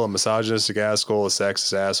asshole, a misogynistic asshole, a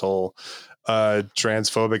sexist asshole, a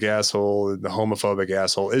transphobic asshole, the homophobic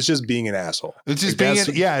asshole. It's just being an asshole. It's just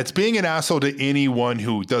it's being an asshole to anyone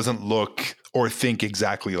who doesn't look or think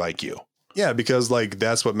exactly like you. Yeah, because like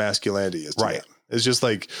that's what masculinity is. Right. Them. It's just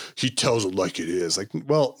like he tells it like it is. Like,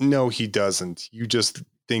 well, no, he doesn't. You just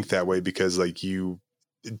think that way because like you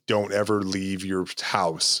don't ever leave your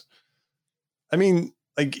house. I mean,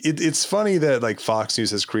 like it's funny that like Fox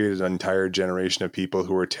News has created an entire generation of people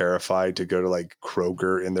who are terrified to go to like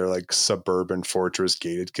Kroger in their like suburban fortress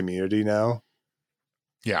gated community now.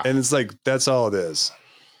 Yeah. And it's like, that's all it is.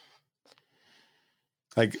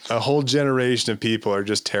 Like a whole generation of people are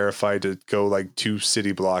just terrified to go like 2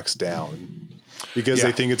 city blocks down because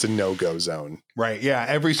they think it's a no-go zone. Right. Yeah.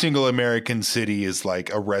 Every single American city is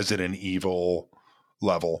like a Resident Evil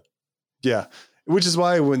level. Yeah. Which is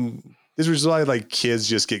why like kids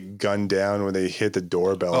just get gunned down when they hit the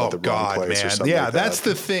doorbell at the wrong place or something. Yeah, like that's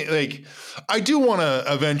the thing. Like, I do want to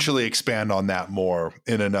eventually expand on that more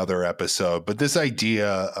in another episode. But this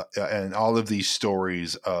idea and all of these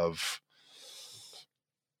stories of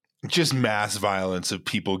just mass violence of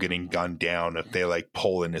people getting gunned down if they like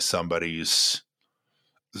pull into somebody's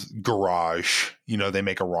garage, they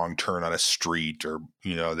make a wrong turn on a street, or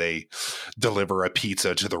they deliver a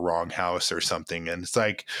pizza to the wrong house or something. And it's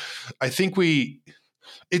like, I think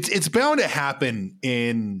it's bound to happen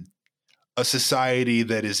in a society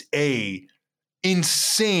that is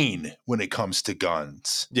insane when it comes to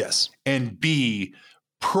guns. Yes. And B,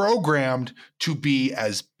 programmed to be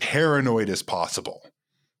as paranoid as possible.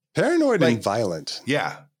 Paranoid and violent.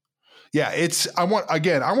 Yeah. Yeah, I want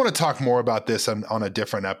to talk more about this on a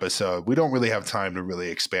different episode. We don't really have time to really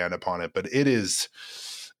expand upon it, but it's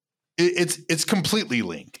completely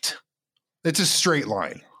linked. It's a straight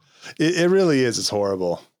line. It really is. It's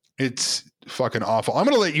horrible. It's fucking awful. I'm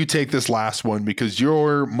going to let you take this last one because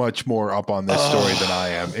you're much more up on this story than I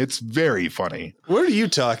am. It's very funny. What are you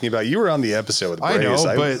talking about? You were on the episode with Brace.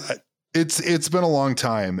 I know, but it's been a long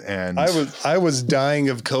time, and I was dying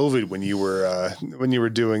of COVID when you were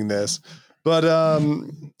doing this. But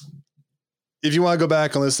if you want to go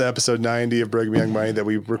back and listen to episode 90 of Brigham Young Money that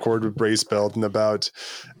we recorded with Brace Belton about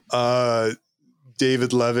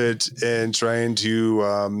David Levitt and trying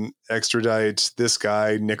to extradite this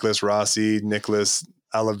guy, Nicholas Rossi, Nicholas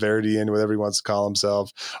Alaverdian, whatever he wants to call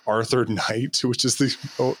himself, Arthur Knight, which is the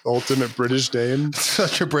ultimate British name.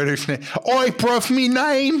 Such a British name. Oi, bruv, me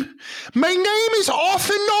name. My name is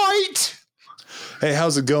Arthur Knight. Hey,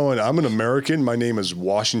 how's it going? I'm an American. My name is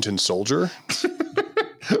Washington Soldier.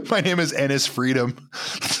 My name is Ennis Freedom.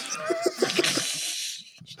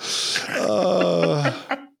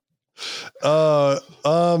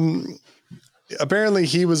 Apparently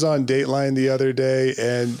he was on Dateline the other day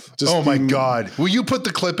and just. Oh my God. Will you put the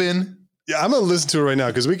clip in? Yeah, I'm going to listen to it right now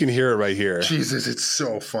because we can hear it right here. Jesus, it's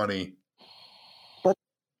so funny. All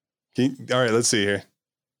right, let's see here.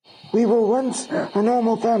 We were once a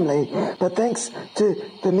normal family, but thanks to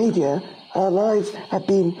the media, our lives have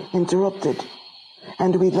been interrupted.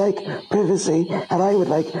 And we'd like privacy, and I would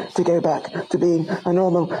like to go back to being a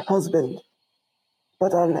normal husband.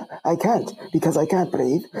 But I can't, because I can't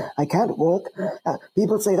breathe. I can't walk.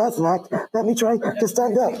 People say that's an act. Let me try to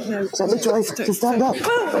stand up. Let me try to stand up.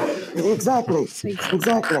 Exactly.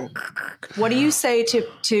 What do you say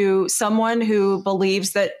to someone who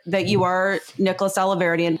believes that you are Nicholas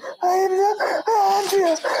Alaverdian? I am not,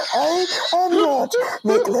 Andrea. I am not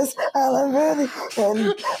Nicholas Alaverdian.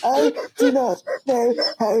 I do not know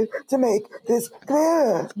how to make this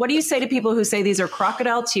clear. What do you say to people who say these are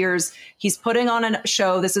crocodile tears? He's putting on a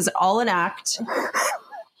show. This is all an act.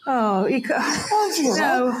 Oh, Andrea,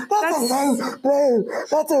 no, that's a low blow.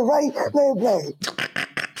 That's a right low blow.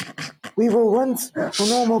 We were once a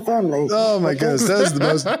normal family. Oh my goodness, that is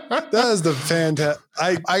the fantastic.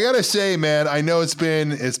 I gotta say, man, I know it's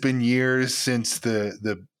been years since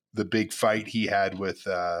the big fight he had with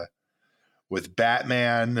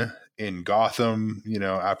Batman in Gotham,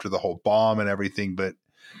 after the whole bomb and everything, but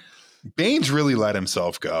Baines really let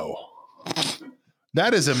himself go.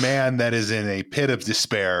 That is a man that is in a pit of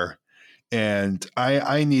despair, and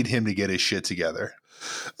I need him to get his shit together.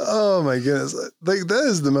 Oh my goodness. Like that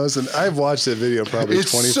is the most, I've watched that video probably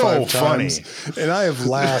 25 times. Funny. And I have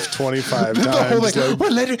laughed 25 times.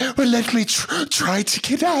 Let me try to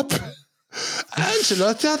get up.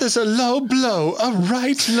 Angela, that is a low blow, a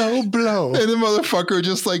right low blow. And the motherfucker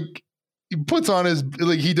just like, he puts on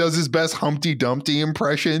he does his best Humpty Dumpty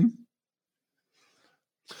impression.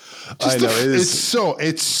 I know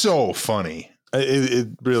it's so funny. It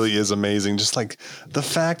really is amazing. Just like the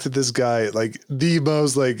fact that this guy, like the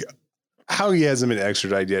most, like how he hasn't been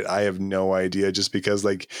extradited yet, I have no idea. Just because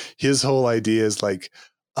like his whole idea is like,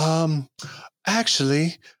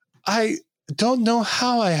 actually, I don't know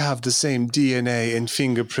how I have the same DNA and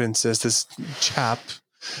fingerprints as this chap.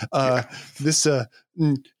 This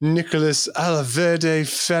Nicholas Alaverde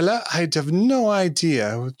fella, I'd have no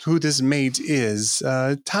idea who this mate is.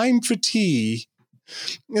 Time for tea.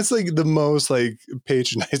 It's like the most like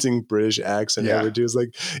patronizing British accent ever. Do. It's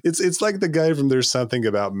like it's like the guy from There's Something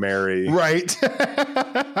About Mary, right?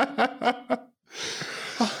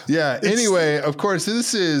 Yeah. Anyway, of course,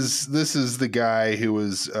 this is the guy who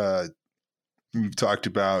was we've talked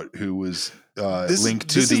about, who was linked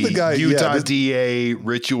to the Utah DA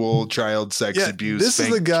ritual child sex abuse. This is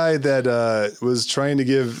the guy that was trying to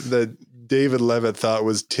give that David Levitt thought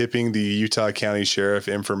was tipping the Utah County Sheriff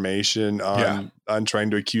information on trying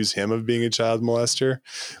to accuse him of being a child molester,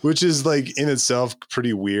 which is like in itself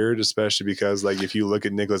pretty weird, especially because like if you look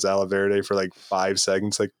at Nicholas Alaverde for like 5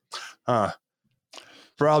 seconds, like,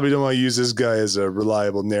 probably don't want to use this guy as a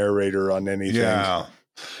reliable narrator on anything. Yeah.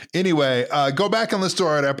 Anyway, go back and listen to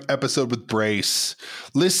our episode with Brace.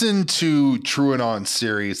 Listen to True and On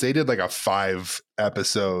series. They did like a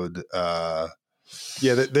 5-episode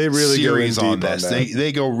they really series go in on deep this. on that.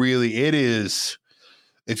 They go really. It is,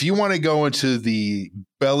 if you want to go into the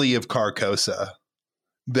belly of Carcosa,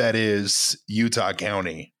 that is Utah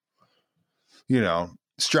County,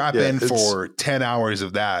 strap in for 10 hours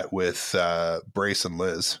of that with Brace and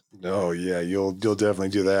Liz. Oh yeah, you'll definitely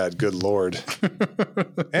do that. Good Lord.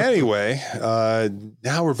 Anyway,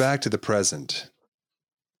 now we're back to the present.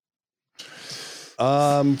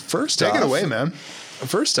 First Take off, it away, man.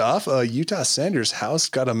 First off, Utah Senator's house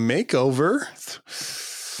got a makeover.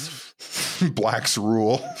 Blacks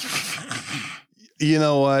rule. You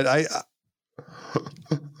know what? I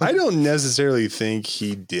don't necessarily think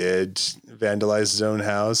he did vandalize his own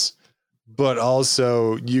house, but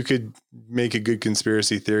also you could make a good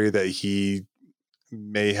conspiracy theory that he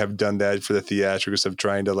may have done that for the theatrics of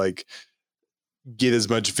trying to like get as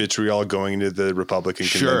much vitriol going into the Republican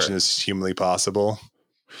convention as humanly possible.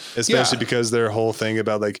 Especially because their whole thing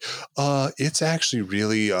about like, it's actually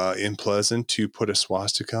really unpleasant to put a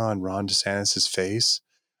swastika on Ron DeSantis' face.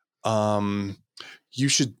 You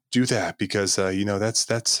should do that because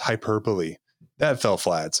that's hyperbole. That fell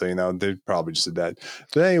flat, so they probably just did that.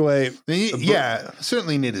 But anyway,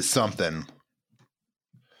 certainly needed something.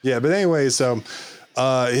 Yeah, but anyway, so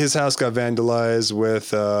his house got vandalized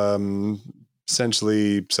with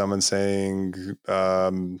essentially someone saying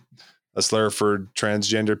a slur for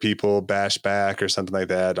transgender people, bash back or something like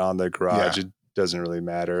that on the garage. It doesn't really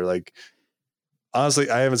matter. Like, honestly,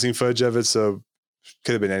 I haven't seen footage of it, so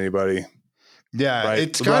could have been anybody. Yeah, right?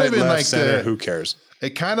 It's kind of been like center, who cares? It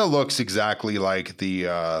kind of looks exactly like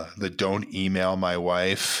the "Don't email my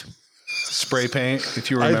wife" spray paint.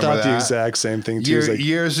 If you remember, I thought that. The exact same thing too.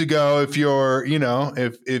 Years ago, if you're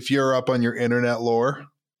if you're up on your internet lore.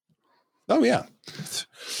 Oh yeah.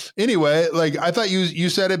 Anyway, like I thought you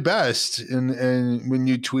said it best, and when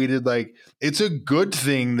you tweeted, like, it's a good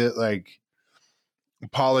thing that like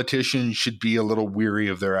politicians should be a little weary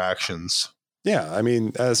of their actions. Yeah, I mean,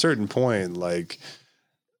 at a certain point, like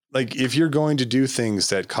if you're going to do things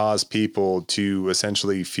that cause people to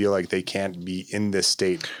essentially feel like they can't be in this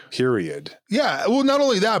state, period. Yeah, well, not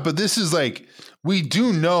only that, but this is like, we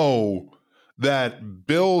do know that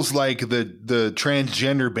bills like the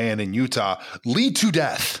transgender ban in Utah lead to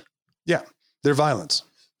death. Yeah, they're violence.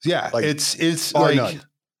 Yeah, like, it's like none.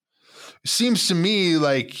 Seems to me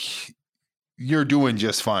like you're doing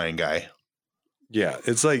just fine, guy. Yeah,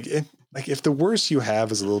 it's like if the worst you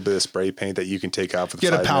have is a little bit of spray paint that you can take off with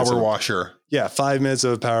get a power washer. Yeah, 5 minutes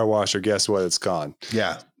of a power washer. Guess what? It's gone.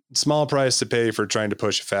 Yeah, small price to pay for trying to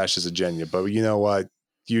push a fascist agenda, but you know what?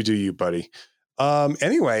 You do you, buddy.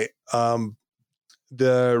 Anyway,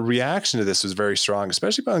 the reaction to this was very strong,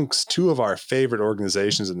 especially amongst two of our favorite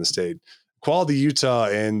organizations in the state, Quality Utah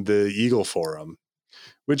and the Eagle Forum,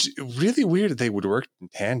 which really weird that they would work in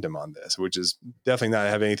tandem on this, which is definitely not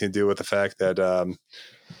having anything to do with the fact that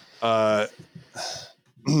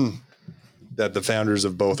that the founders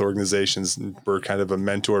of both organizations were kind of a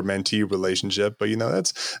mentor-mentee relationship. But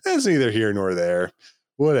that's neither here nor there.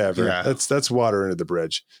 Whatever. Yeah. That's water under the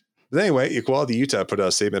bridge. But anyway, Equality Utah put out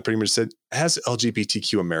a statement that pretty much said, as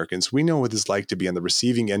LGBTQ Americans, we know what it's like to be on the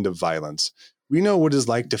receiving end of violence. We know what it is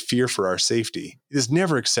like to fear for our safety. It is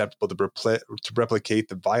never acceptable to replicate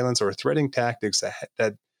the violence or threatening tactics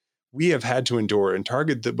that we have had to endure and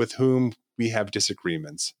target with whom we have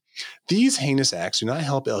disagreements. These heinous acts do not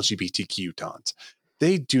help LGBTQ Utahns.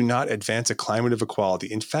 They do not advance a climate of equality.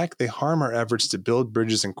 In fact, they harm our efforts to build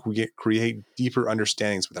bridges and create deeper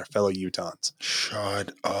understandings with our fellow Utahns.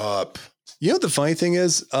 Shut up. You know what the funny thing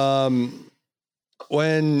is?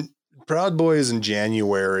 When Proud Boys in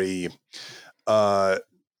January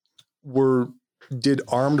did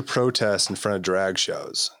armed protests in front of drag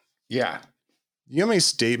shows. Yeah. You know how many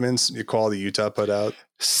statements Equality Utah put out?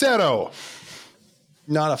 Zero.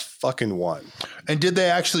 Not a fucking one. And did they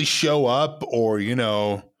actually show up or,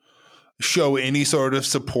 show any sort of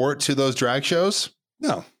support to those drag shows?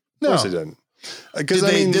 No. Of course they didn't.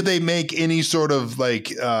 Did they make any sort of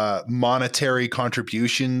monetary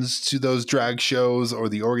contributions to those drag shows or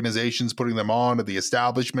the organizations putting them on or the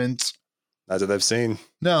establishments? Not that I've seen.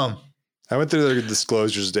 No. I went through their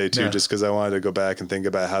disclosures day too, just because I wanted to go back and think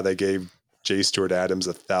about how they gave J. Stewart Adams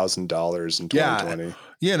 $1,000 in 2020.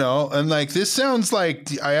 Yeah, and this sounds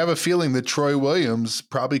like I have a feeling that Troy Williams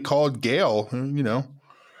probably called Gail,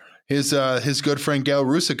 his good friend Gail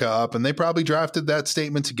Rusica up, and they probably drafted that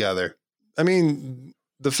statement together. I mean,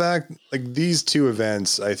 the fact these two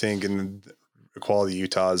events, I think, in Equality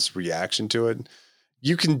Utah's reaction to it,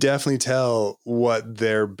 you can definitely tell what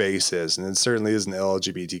their base is, and it certainly isn't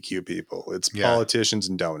LGBTQ people. It's politicians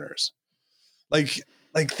and donors. That's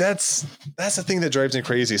the thing that drives me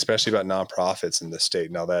crazy, especially about nonprofits in the state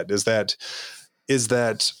and all that, is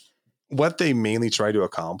that what they mainly try to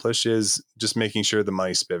accomplish is just making sure the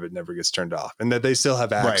money spigot never gets turned off and that they still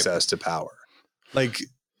have access to power.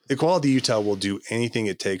 Equality Utah will do anything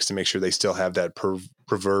it takes to make sure they still have that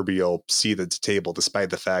proverbial seat at the table, despite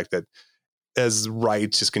the fact that as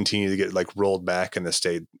rights just continue to get rolled back in the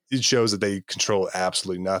state, it shows that they control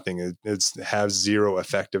absolutely nothing. It has zero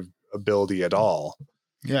effective ability at all.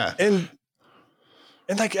 Yeah. And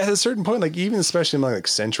at a certain point, even especially among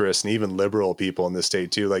centrist and even liberal people in the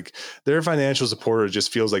state too, their financial support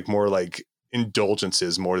just feels more like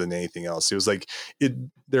indulgences more than anything else. It was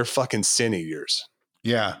they're fucking sin eaters.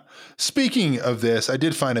 Yeah. Speaking of this, I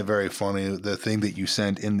did find it very funny, the thing that you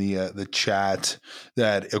sent in the chat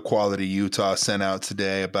that Equality Utah sent out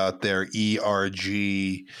today about their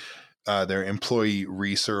ERG, their Employee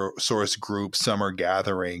Resource Group Summer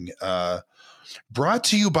Gathering, brought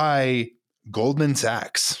to you by Goldman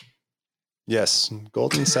Sachs. Yes,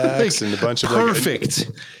 Goldman Sachs and a bunch of perfect.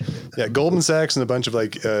 Goldman Sachs and a bunch of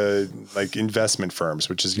investment firms,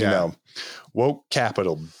 which is woke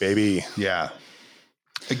capital, baby. Yeah.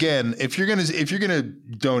 Again, if you're gonna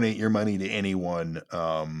donate your money to anyone,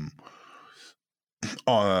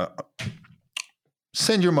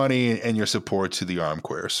 send your money and your support to the Arm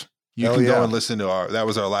Queers. You can go and listen to that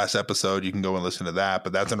was our last episode. You can go and listen to that,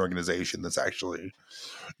 but that's an organization that's actually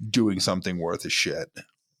doing something worth a shit.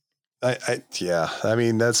 I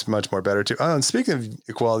mean, that's much more better too. Oh, and speaking of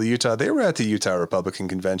Equality Utah, they were at the Utah Republican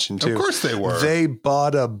Convention too. Of course they were. They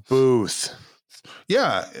bought a booth.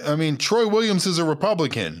 Yeah, I mean, Troy Williams is a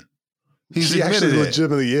Republican. He actually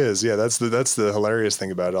legitimately is. Yeah, that's the hilarious thing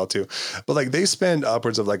about it all too. But they spend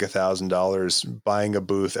upwards of $1,000 buying a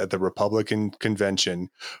booth at the Republican Convention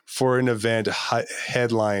for an event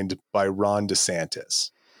headlined by Ron DeSantis.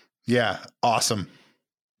 Yeah, awesome.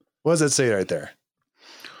 What does that say right there?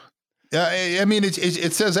 Yeah, I mean,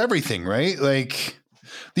 it says everything, right?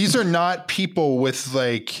 These are not people with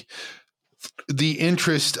the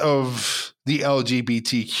interest of the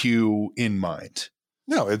LGBTQ in mind.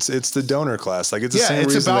 No, it's the donor class. It's the same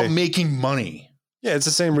it's reason about making money. Yeah, it's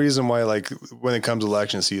the same reason why when it comes to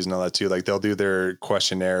election season and all that too, they'll do their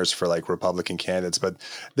questionnaires for Republican candidates, but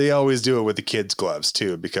they always do it with the kids' gloves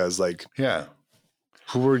too, because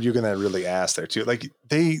who are you going to really ask there too?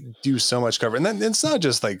 They do so much cover. And then it's not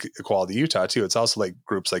just Equality Utah too. It's also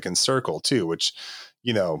groups Encircle too, which,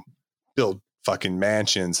 build fucking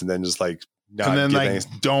mansions and then just not and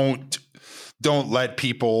then don't let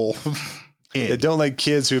people in. Yeah, don't let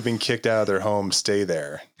kids who have been kicked out of their homes stay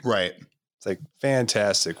there. Right. It's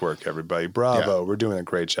fantastic work, everybody. Bravo. Yeah. We're doing a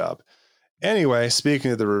great job. Anyway,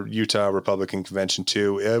 speaking of the Utah Republican Convention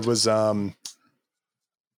too, it was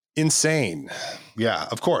insane. Yeah,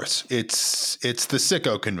 of course. It's the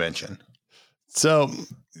sicko convention. So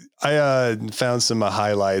I found some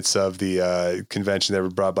highlights of the convention that were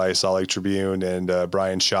brought by Salt Lake Tribune and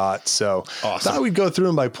Brian Schott. So awesome. I thought we'd go through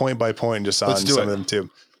them by point and just on some of them too.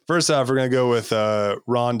 First off, we're going to go with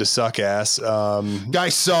Ron DeSuckass. Guy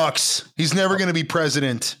sucks. He's never going to be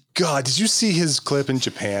president. God, did you see his clip in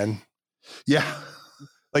Japan? Yeah.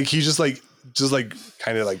 He just kind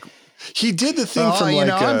of he did the thing from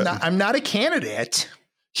I'm not a candidate.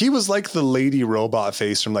 He was the lady robot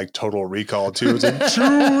face from Total Recall too. It's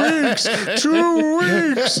 2 weeks, 2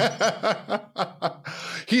 weeks.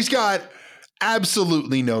 He's got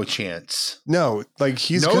absolutely no chance. No, like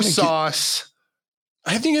he's no sauce.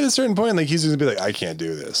 I think at a certain point, like he's going to be like, I can't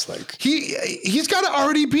do this. Like he's got to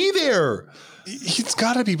already be there. He's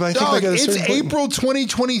got to be, but I think Dog, like at a it's certain point, April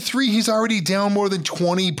 2023. He's already down more than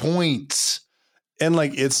 20 points. and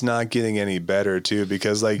like it's not getting any better too,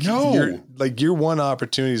 because like your one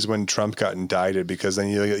opportunity is when Trump got indicted, because then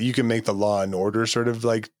you can make the law and order sort of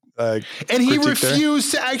like and he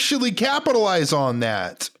refused to actually capitalize on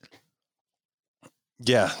that.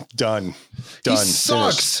 Yeah, done. He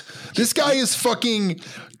sucks. Finished. This guy is fucking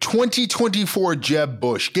 2024 Jeb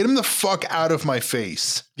Bush. Get him the fuck out of my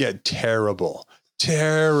face. Yeah, terrible. And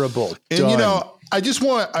done. I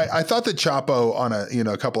thought that Chapo on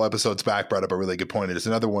a couple episodes back brought up a really good point. It's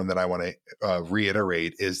another one that I want to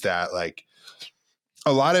reiterate is that like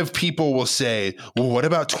a lot of people will say, well, what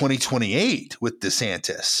about 2028 with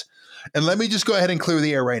DeSantis? And let me just go ahead and clear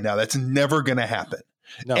the air right now. That's never going to happen.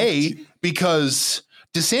 No. Because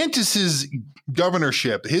DeSantis's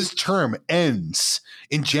governorship, his term ends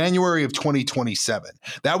in January of 2027.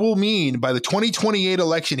 That will mean by the 2028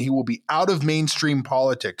 election, he will be out of mainstream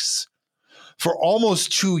politics for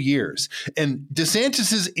almost 2 years. And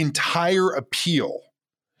DeSantis's entire appeal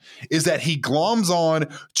is that he gloms on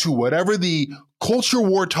to whatever the culture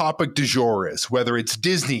war topic du jour is, whether it's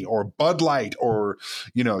Disney or Bud Light or,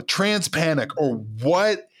 trans panic or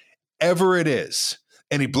whatever it is.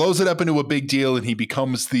 And he blows it up into a big deal and he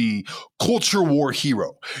becomes the culture war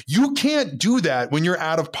hero. You can't do that when you're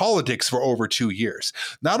out of politics for over 2 years.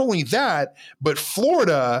 Not only that, but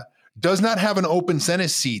Florida does not have an open Senate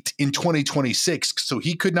seat in 2026, so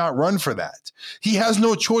he could not run for that. He has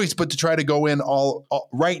no choice but to try to go in all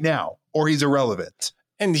right now, or he's irrelevant.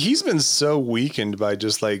 And he's been so weakened by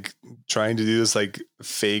just like trying to do this like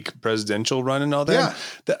fake presidential run and all that,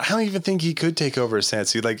 that I don't even think he could take over a Senate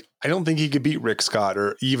seat. Like, I don't think he could beat Rick Scott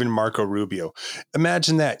or even Marco Rubio.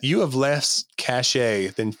 Imagine that. You have less cachet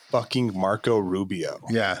than fucking Marco Rubio.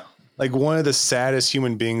 Yeah. Like one of the saddest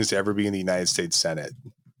human beings to ever be in the United States Senate.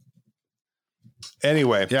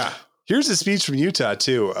 Anyway. Yeah. Here's a speech from Utah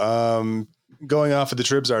too. Going off of the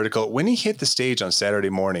Tribs article, when he hit the stage on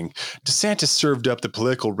Saturday morning, DeSantis served up the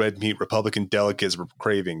political red meat Republican delegates were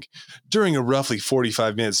craving. During a roughly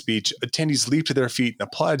 45-minute speech, attendees leaped to their feet and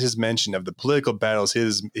applauded his mention of the political battles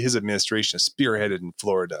his administration spearheaded in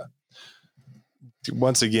Florida.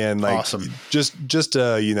 Once again, like awesome. just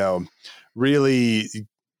really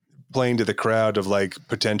playing to the crowd of like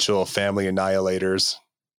potential family annihilators.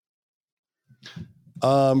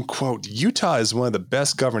 Quote, Utah is one of the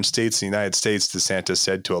best governed states in the United States, DeSantis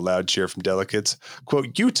said to a loud cheer from delegates.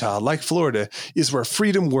 Quote, Utah, like Florida, is where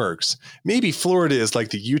freedom works. Maybe Florida is like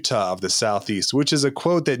the Utah of the Southeast, which is a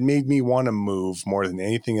quote that made me want to move more than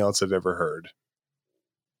anything else I've ever heard.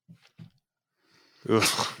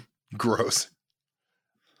 Ugh. Gross.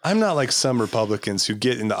 I'm not like some Republicans who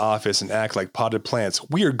get into office and act like potted plants.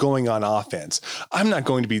 We are going on offense. I'm not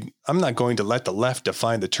going to let the left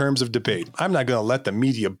define the terms of debate. I'm not going to let the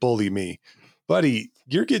media bully me. Buddy,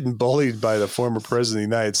 you're getting bullied by the former president of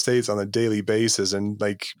the United States on a daily basis. And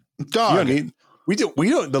like, dog, we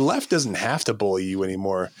don't, the left doesn't have to bully you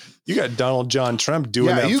anymore. You got Donald John Trump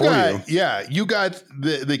doing that for you. Yeah. You got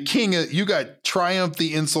the king. You got Triumph,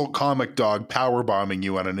 the insult comic dog, power bombing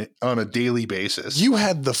you on a daily basis. You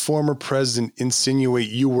had the former president insinuate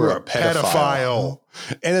you were a pedophile.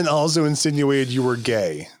 And then also insinuated you were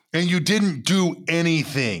gay. And you didn't do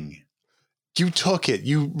anything. You took it.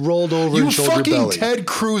 You rolled over and showed your belly. You fucking Ted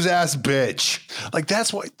Cruz ass bitch. Like,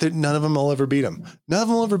 that's why none of them will ever beat him. None of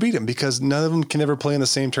them will ever beat him because none of them can ever play in the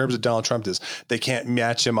same terms that Donald Trump does. They can't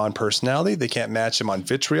match him on personality. They can't match him on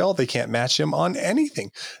vitriol. They can't match him on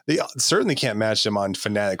anything. They certainly can't match him on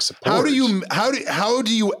fanatic support. How do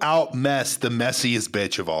you outmess the messiest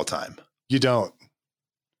bitch of all time? You don't.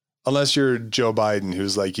 Unless you're Joe Biden,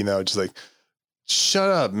 who's like, just like, shut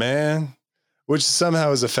up, man. Which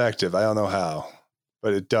somehow is effective. I don't know how,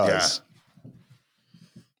 but it does. Yeah.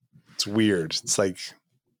 It's weird. It's like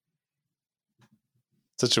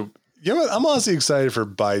I'm honestly excited for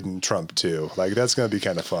Biden Trump too. Like that's going to be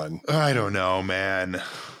kind of fun. I don't know, man.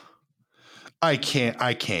 I can't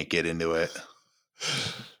get into it.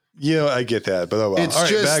 I get that, but oh well. It's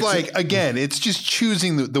just like, again, it's just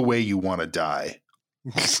choosing the way you want to die.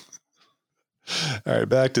 All right,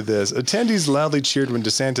 back to this. Attendees loudly cheered when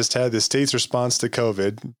DeSantis had the state's response to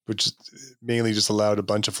COVID, which mainly just allowed a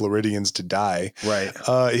bunch of Floridians to die. Right.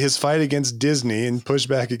 His fight against Disney and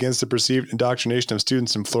pushback against the perceived indoctrination of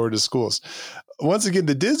students in Florida schools. Once again,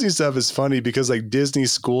 the Disney stuff is funny because like Disney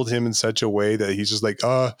schooled him in such a way that he's just like,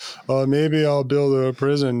 maybe I'll build a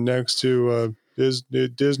prison next to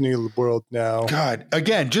Disney World now. God,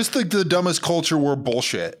 again, just the dumbest culture war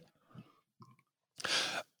bullshit.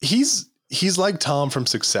 He's like Tom from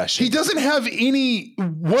Succession. He doesn't have any.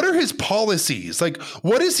 What are his policies? Like,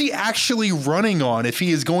 what is he actually running on if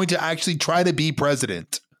he is going to actually try to be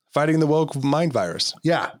president? Fighting the woke mind virus.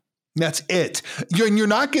 Yeah, that's it. You're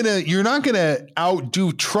not gonna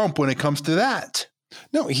outdo Trump when it comes to that.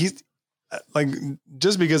 No, he's like,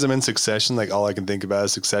 just because I'm in Succession, like all I can think about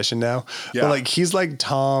is Succession now. Yeah. But like, he's like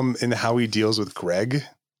Tom in how he deals with Greg.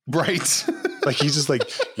 Right. Like, he's just like,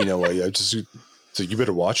 you know what? So you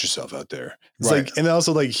better watch yourself out there. It's Right. like, and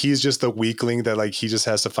also like, he's just the weakling that like, he just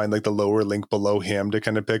has to find like the lower link below him to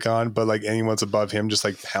kind of pick on. But like anyone's above him just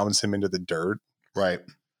like pounds him into the dirt. Right.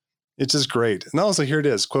 It's just great. And also here it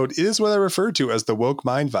is, quote, "It is what I refer to as the woke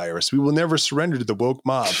mind virus. We will never surrender to the woke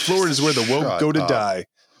mob. Florida is where the woke go to die."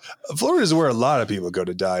 Florida is where a lot of people go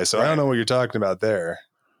to die. So I don't know what you're talking about there.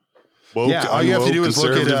 Woke, yeah, all you have to do is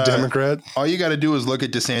look at Democrat. All you got to do is look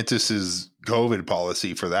at DeSantis's COVID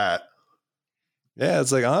policy for that. Yeah,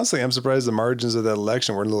 it's like, honestly, I'm surprised the margins of that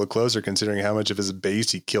election were a little closer considering how much of his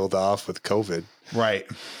base he killed off with COVID. Right.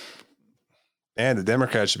 And the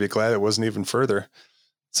Democrats should be glad it wasn't even further.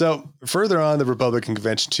 So further on the Republican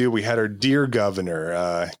convention too, we had our dear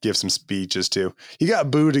governor give some speeches too. He got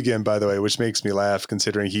booed again, by the way, which makes me laugh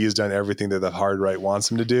considering he has done everything that the hard right wants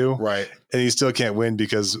him to do. Right. And he still can't win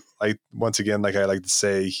because, like, once again, like I like to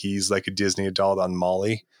say, he's like a Disney adult on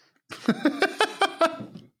Molly.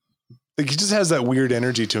 Like, he just has that weird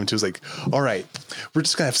energy to him too. It's like, all right, we're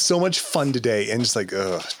just gonna have so much fun today. And just like,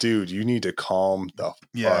 ugh, dude, you need to calm the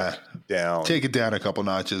fuck down. Take it down a couple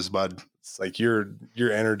notches, bud. It's like your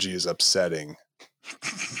energy is upsetting.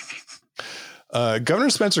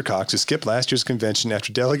 Governor Spencer Cox, who skipped last year's convention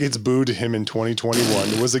after delegates booed him in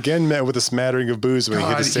 2021, was again met with a smattering of boos when he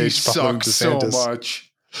hit the stage following DeSantis. So much.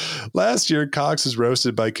 Last year, Cox was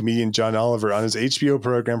roasted by comedian John Oliver on his HBO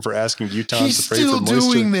program for asking Utahns to pray for moisture. He's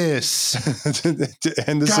still doing this. To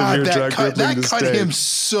end the severe drug crippling the cut state. him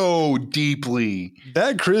so deeply.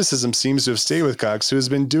 That criticism seems to have stayed with Cox, who has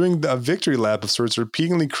been doing a victory lap of sorts,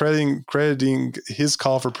 repeatedly crediting his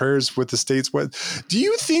call for prayers with the state's what. Do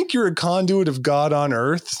you think you're a conduit of God on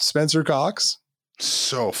earth, Spencer Cox?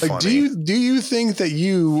 So funny. Like, do you think that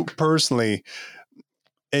you personally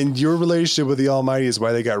and your relationship with the Almighty is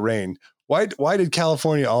why they got rain? Why did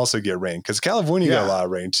California also get rain? Because California got a lot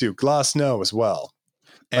of rain too. A lot of snow as well.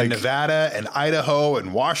 And like, Nevada and Idaho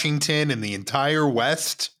and Washington and the entire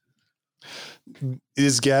West.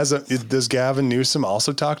 Does Gavin Newsom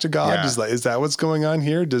also talk to God? Yeah. Is that what's going on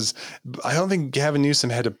here? I don't think Gavin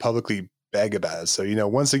Newsom had to publicly beg about it. So,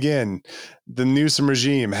 once again, the Newsom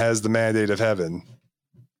regime has the mandate of heaven.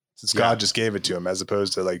 Since God just gave it to him, as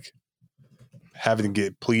opposed to like having to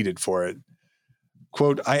get pleaded for it.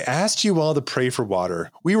 Quote, "I asked you all to pray for water.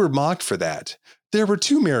 We were mocked for that. There were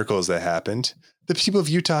 2 miracles that happened. The people of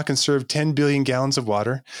Utah conserved 10 billion gallons of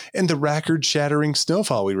water and the record-shattering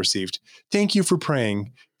snowfall we received. Thank you for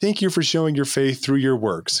praying. Thank you for showing your faith through your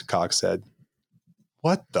works," Cox said.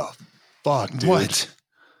 What the fuck, dude? What?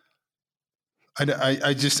 I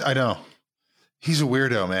know. He's a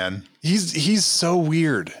weirdo, man. He's so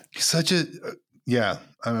weird. He's such a, I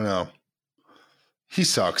don't know. He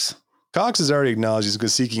sucks. Cox has already acknowledged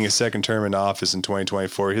he's seeking a second term in office in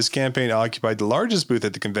 2024. His campaign occupied the largest booth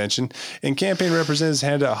at the convention, and campaign representatives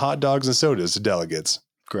handed out hot dogs and sodas to delegates.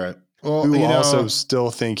 Great. Well, who also still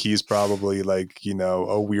think he's probably like, a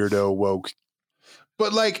weirdo woke.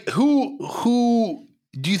 But like, who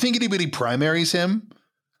do you think anybody primaries him?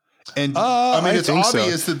 And it's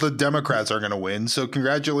obvious that the Democrats are going to win. So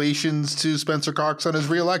congratulations to Spencer Cox on his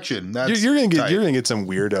reelection. You're gonna get some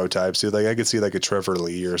weirdo types. Dude. Like I could see like a Trevor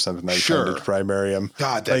Lee or something like that to primary him.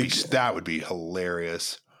 God, that would be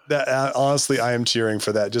hilarious. That honestly, I am cheering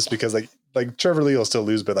for that just because like Trevor Lee will still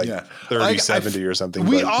lose, but 30-70 or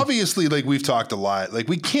something. Obviously, like we've talked a lot, like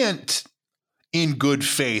we can't in good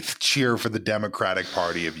faith cheer for the Democratic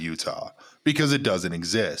Party of Utah. Because it doesn't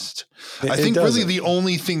exist. I think really the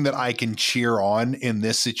only thing that I can cheer on in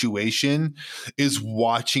this situation is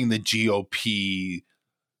watching the GOP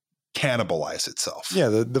cannibalize itself. Yeah,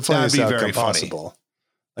 the funniest outcome possible.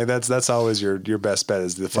 Like that's always your best bet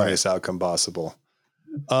is the funniest outcome possible.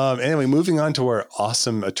 Anyway, moving on to our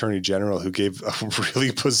awesome Attorney General who gave a really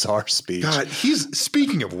bizarre speech. God,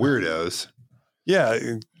 speaking of weirdos. Yeah.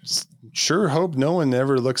 Sure hope no one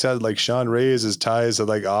ever looks at like Sean Reyes' ties to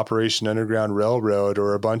like Operation Underground Railroad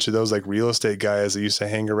or a bunch of those like real estate guys that used to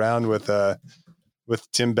hang around with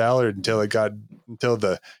Tim Ballard until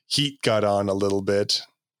the heat got on a little bit.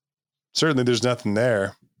 Certainly there's nothing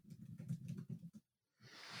there.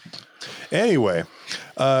 Anyway,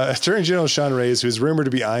 Attorney General Sean Reyes, who is rumored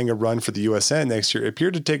to be eyeing a run for the U.S. Senate next year,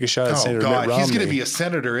 appeared to take a shot at Senator Mitt Romney. He's going to be a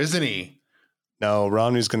senator, isn't he? No,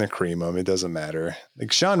 Romney's going to cream him. It doesn't matter.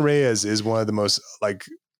 Like Sean Reyes is one of the most like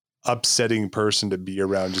upsetting person to be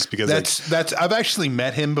around, just because that's I've actually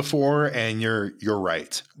met him before, and you're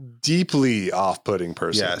right. Deeply off-putting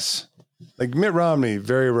person. Yes, like Mitt Romney,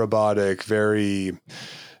 very robotic, very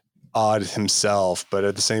odd himself, but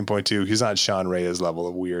at the same point too, he's not Sean Reyes level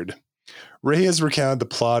of weird. Reyes recounted the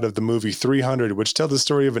plot of the movie 300, which tells the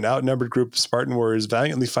story of an outnumbered group of Spartan warriors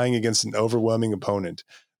valiantly fighting against an overwhelming opponent.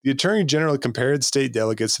 The Attorney General compared state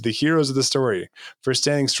delegates to the heroes of the story for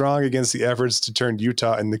standing strong against the efforts to turn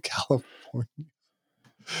Utah into California.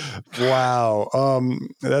 Wow.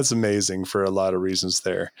 That's amazing for a lot of reasons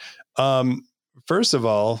there. First of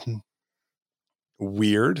all,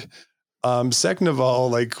 weird. Second of all,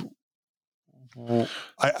 like,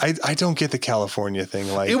 I don't get the California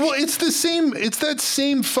thing. Like, it's the same. It's that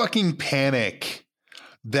same fucking panic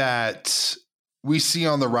that we see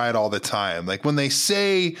on the right all the time. Like when they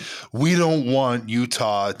say we don't want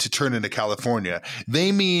Utah to turn into California,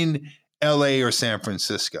 they mean LA or San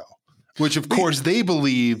Francisco, which of course they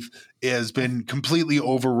believe has been completely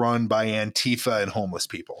overrun by Antifa and homeless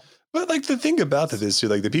people. But like the thing about that is too,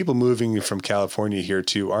 like the people moving from California here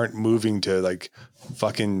too aren't moving to like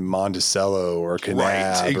fucking Monticello or Kanab,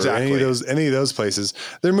 right, exactly. or any of those places.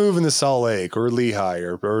 They're moving to Salt Lake or Lehigh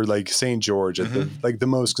or like St. George. Like the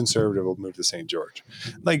most conservative will move to St. George.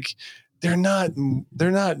 Like they're not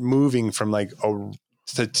moving from like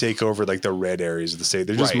to take over like the red areas of the state.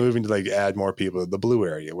 They're just moving to like add more people to the blue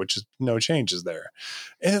area, which is no changes there.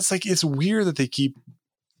 And it's like it's weird that they keep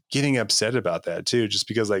getting upset about that too, just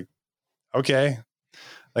because like, okay,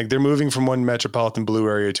 like they're moving from one metropolitan blue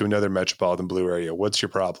area to another metropolitan blue area. What's your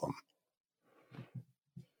problem?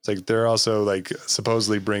 It's like they're also like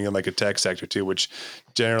supposedly bringing like a tech sector too, which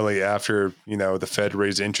generally after, you know, the Fed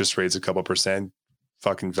raised interest rates a couple percent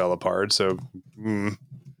fucking fell apart. So I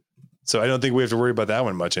don't think we have to worry about that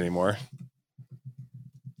one much anymore.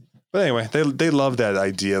 But anyway, they love that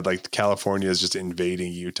idea. Like California is just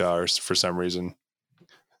invading Utah for some reason.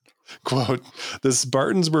 Quote, the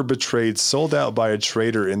Spartans were betrayed, sold out by a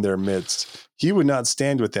traitor in their midst. He would not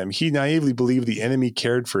stand with them. He naively believed the enemy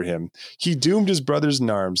cared for him. He doomed his brothers in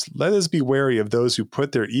arms. Let us be wary of those who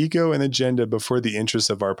put their ego and agenda before the interests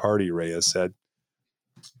of our party, Reyes said.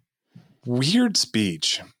 Weird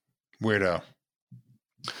speech. Weirdo.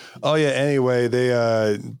 Oh, yeah. Anyway,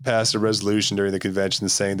 they passed a resolution during the convention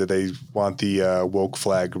saying that they want the woke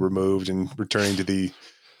flag removed and returning to the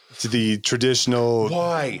traditional.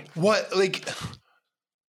 Why? What? Like,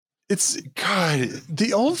 it's God.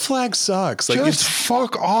 The old flag sucks. Like, just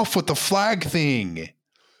fuck off with the flag thing.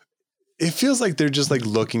 It feels like they're just like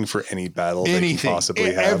looking for any battle they can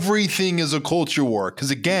possibly have. Everything is a culture war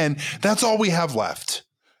because again, that's all we have left.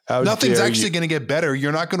 Nothing's actually going to get better.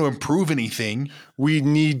 You're not going to improve anything. We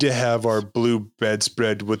need to have our blue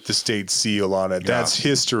bedspread with the state seal on it. That's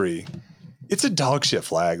history. It's a dog shit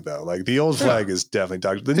flag though. Like the old flag is definitely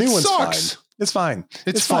dog. The new one's sucks. Fine. It's fine.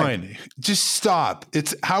 It's fine. Just stop.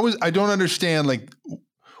 I don't understand. Like,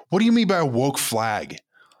 what do you mean by a woke flag?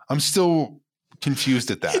 I'm still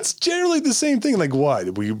confused at that. It's generally the same thing. Like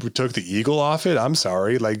what? We took the eagle off it. I'm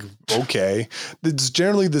sorry. Like, okay. It's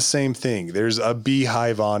generally the same thing. There's a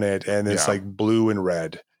beehive on it and it's like blue and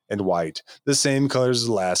red and white. The same colors as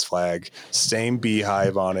the last flag. Same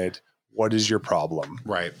beehive on it. What is your problem?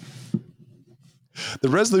 Right. The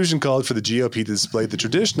resolution called for the GOP to display the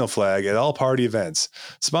traditional flag at all party events.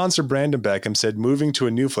 Sponsor Brandon Beckham said moving to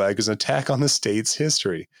a new flag is an attack on the state's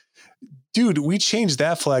history. Dude, we changed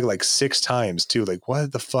that flag like 6 times too. Like,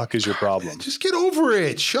 what the fuck is your problem? Just get over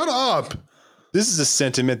it. Shut up. This is a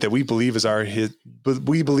sentiment that we believe is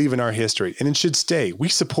we believe in our history, and it should stay. We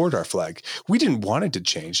support our flag. We didn't want it to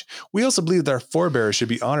change. We also believe that our forebears should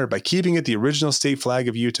be honored by keeping it the original state flag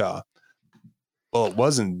of Utah. Well, it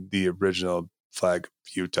wasn't the original flag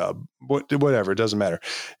of Utah. Whatever, it doesn't matter.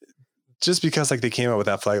 Just because like they came out with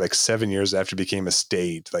that flag like 7 years after it became a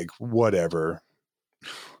state, like whatever.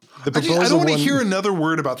 I don't want to hear another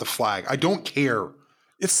word about the flag. I don't care.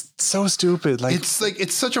 It's so stupid. Like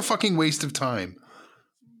it's such a fucking waste of time.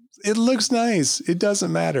 It looks nice. It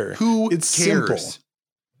doesn't matter. It's cares? Simple.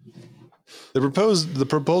 The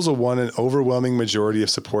proposal won an overwhelming majority of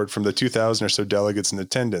support from the 2,000 or so delegates in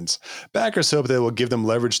attendance. Backers hope that it will give them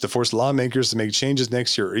leverage to force lawmakers to make changes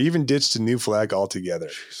next year or even ditch the new flag altogether.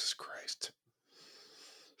 Jesus Christ.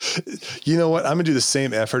 You know what? I'm going to do the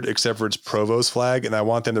same effort except for its Provo's flag, and I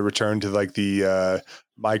want them to return to like the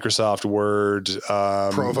Microsoft Word.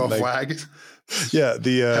 Provo flag? Yeah,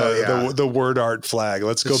 yeah. the word art flag.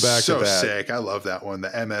 Let's go back to that. So sick. I love that one.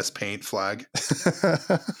 The MS Paint flag.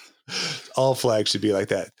 All flags should be like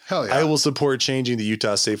that. Hell yeah. I will support changing the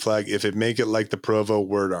Utah state flag if it make it like the Provo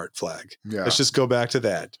word art flag. Yeah. Let's just go back to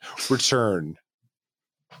that. Return.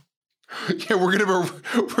 Yeah, we're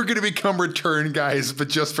gonna become return guys, but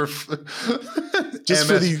just for for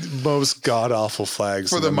the most god awful flags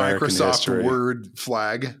for the American Microsoft history. Word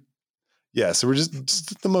flag. Yeah, so we're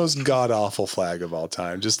just the most god awful flag of all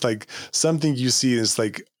time. Just like something you see is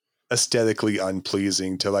like aesthetically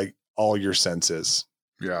unpleasing to like all your senses.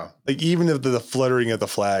 Yeah. Like even if the fluttering of the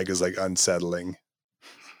flag is like unsettling.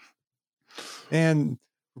 And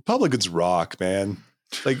Republicans rock, man.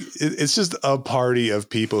 Like it's just a party of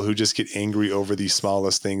people who just get angry over the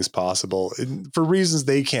smallest things possible for reasons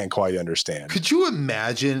they can't quite understand. Could you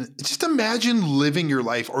imagine? Just imagine living your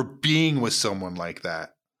life or being with someone like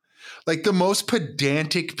that. Like the most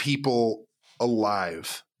pedantic people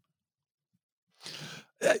alive.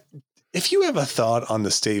 If you have a thought on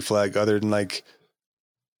the state flag other than like,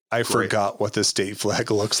 I Great. forgot what the state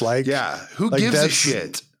flag looks like. Yeah. Who Like, gives a that's-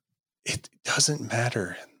 shit? It doesn't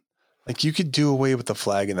matter. Like you could do away with the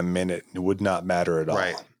flag in a minute and it would not matter at all.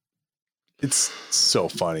 Right. It's so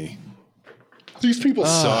funny. These people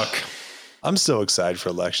suck. I'm so excited for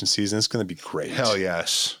election season. It's going to be great. Hell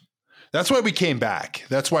yes. That's why we came back.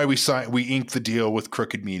 That's why we inked the deal with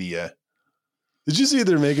Crooked Media. Did you see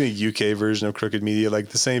they're making a UK version of Crooked Media? Like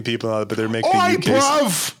the same people, but they're making Oi, a UK.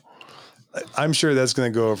 bruv! I'm sure that's going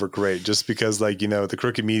to go over great just because like, you know, the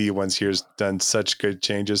Crooked Media ones here has done such good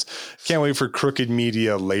changes. Can't wait for Crooked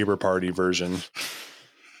Media Labor Party version.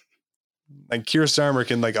 Like Keir Starmer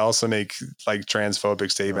can like also make like transphobic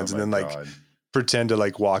statements and then like pretend to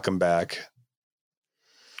like walk them back.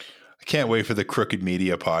 I can't wait for the Crooked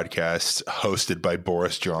Media podcast hosted by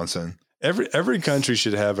Boris Johnson. Every country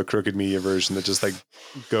should have a Crooked Media version that just like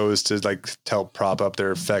goes to like help prop up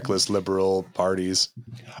their feckless liberal parties.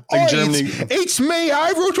 Like Germany. It's me.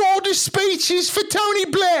 I wrote all the speeches for Tony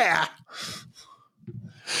Blair.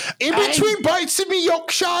 In between bites of me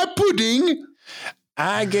Yorkshire pudding.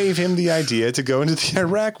 I gave him the idea to go into the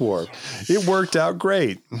Iraq war. It worked out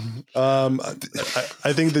great.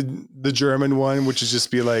 I think the German one, which would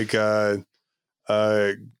just be like God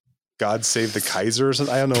Save the Kaiser or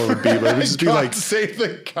something. I don't know what it would be, but it would just be like Save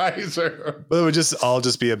the Kaiser. But it would just all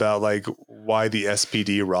just be about like why the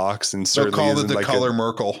SPD rocks and So certainly call it isn't the like color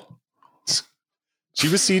Merkel. She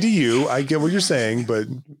was CDU. I get what you're saying, but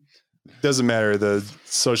it doesn't matter. The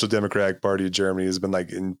Social Democratic Party of Germany has been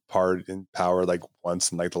like in power like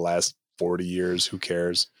once in like the last 40 years. Who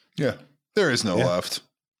cares? Yeah, there is no left.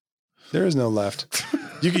 There is no left.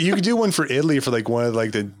 You could do one for Italy for like one of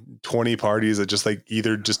like the 20 parties that just like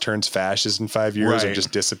either just turns fascist in 5 years or Right.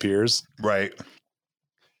 just disappears. Right.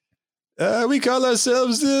 We call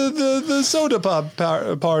ourselves the soda pop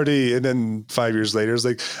party, and then 5 years later, it's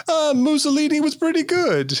like, Mussolini was pretty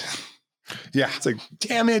good. Yeah. It's like,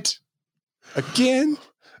 damn it, again.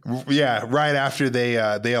 Yeah. Right after they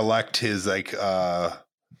elect his like I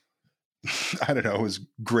don't know, his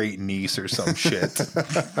great niece or some shit.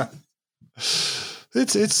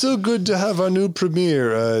 It's so good to have our new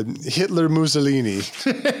premier, Hitler Mussolini.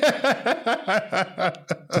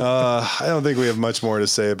 I don't think we have much more to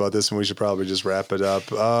say about this, and we should probably just wrap it up.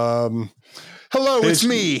 Hello, it's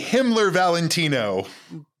me, Himmler Valentino.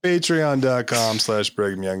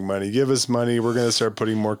 Patreon.com/Brigham Young Money. Give us money. We're going to start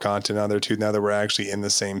putting more content on there too now that we're actually in the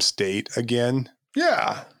same state again.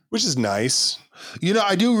 Yeah. Which is nice. You know,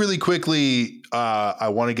 I do really quickly, I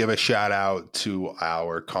want to give a shout out to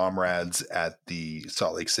our comrades at the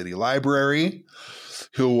Salt Lake City Library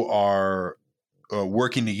who are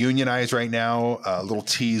working to unionize right now. A little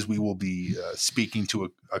tease, we will be speaking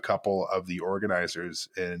to a couple of the organizers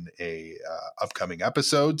in a upcoming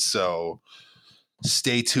episode. So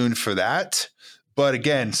stay tuned for that. But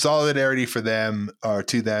again, solidarity for them,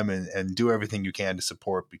 to them, and do everything you can to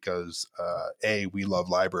support because A, we love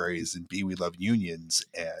libraries, and B, we love unions,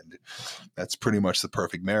 and that's pretty much the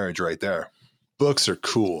perfect marriage right there. Books are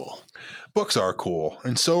cool. Books are cool,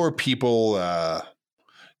 and so are people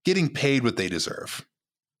getting paid what they deserve.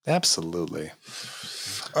 Absolutely.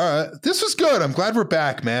 All right, this was good. I'm glad we're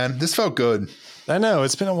back, man. This felt good. I know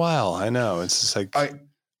it's been a while. I know it's just like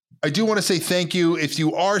I do want to say thank you. If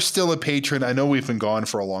you are still a patron, I know we've been gone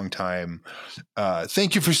for a long time.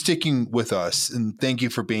 Thank you for sticking with us, and thank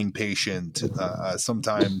you for being patient.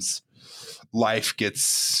 Sometimes life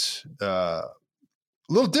gets a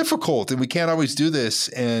little difficult, and we can't always do this.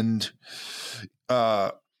 And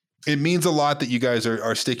it means a lot that you guys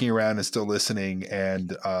are sticking around and still listening.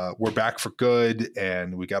 And we're back for good,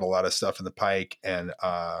 and we got a lot of stuff in the pike. And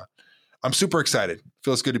I'm super excited.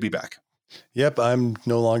 Feels good to be back. Yep, I'm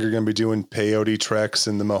no longer going to be doing peyote treks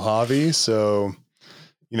in the Mojave, so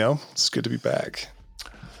it's good to be back.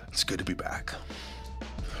 It's good to be back.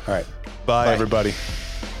 All right, bye. Everybody.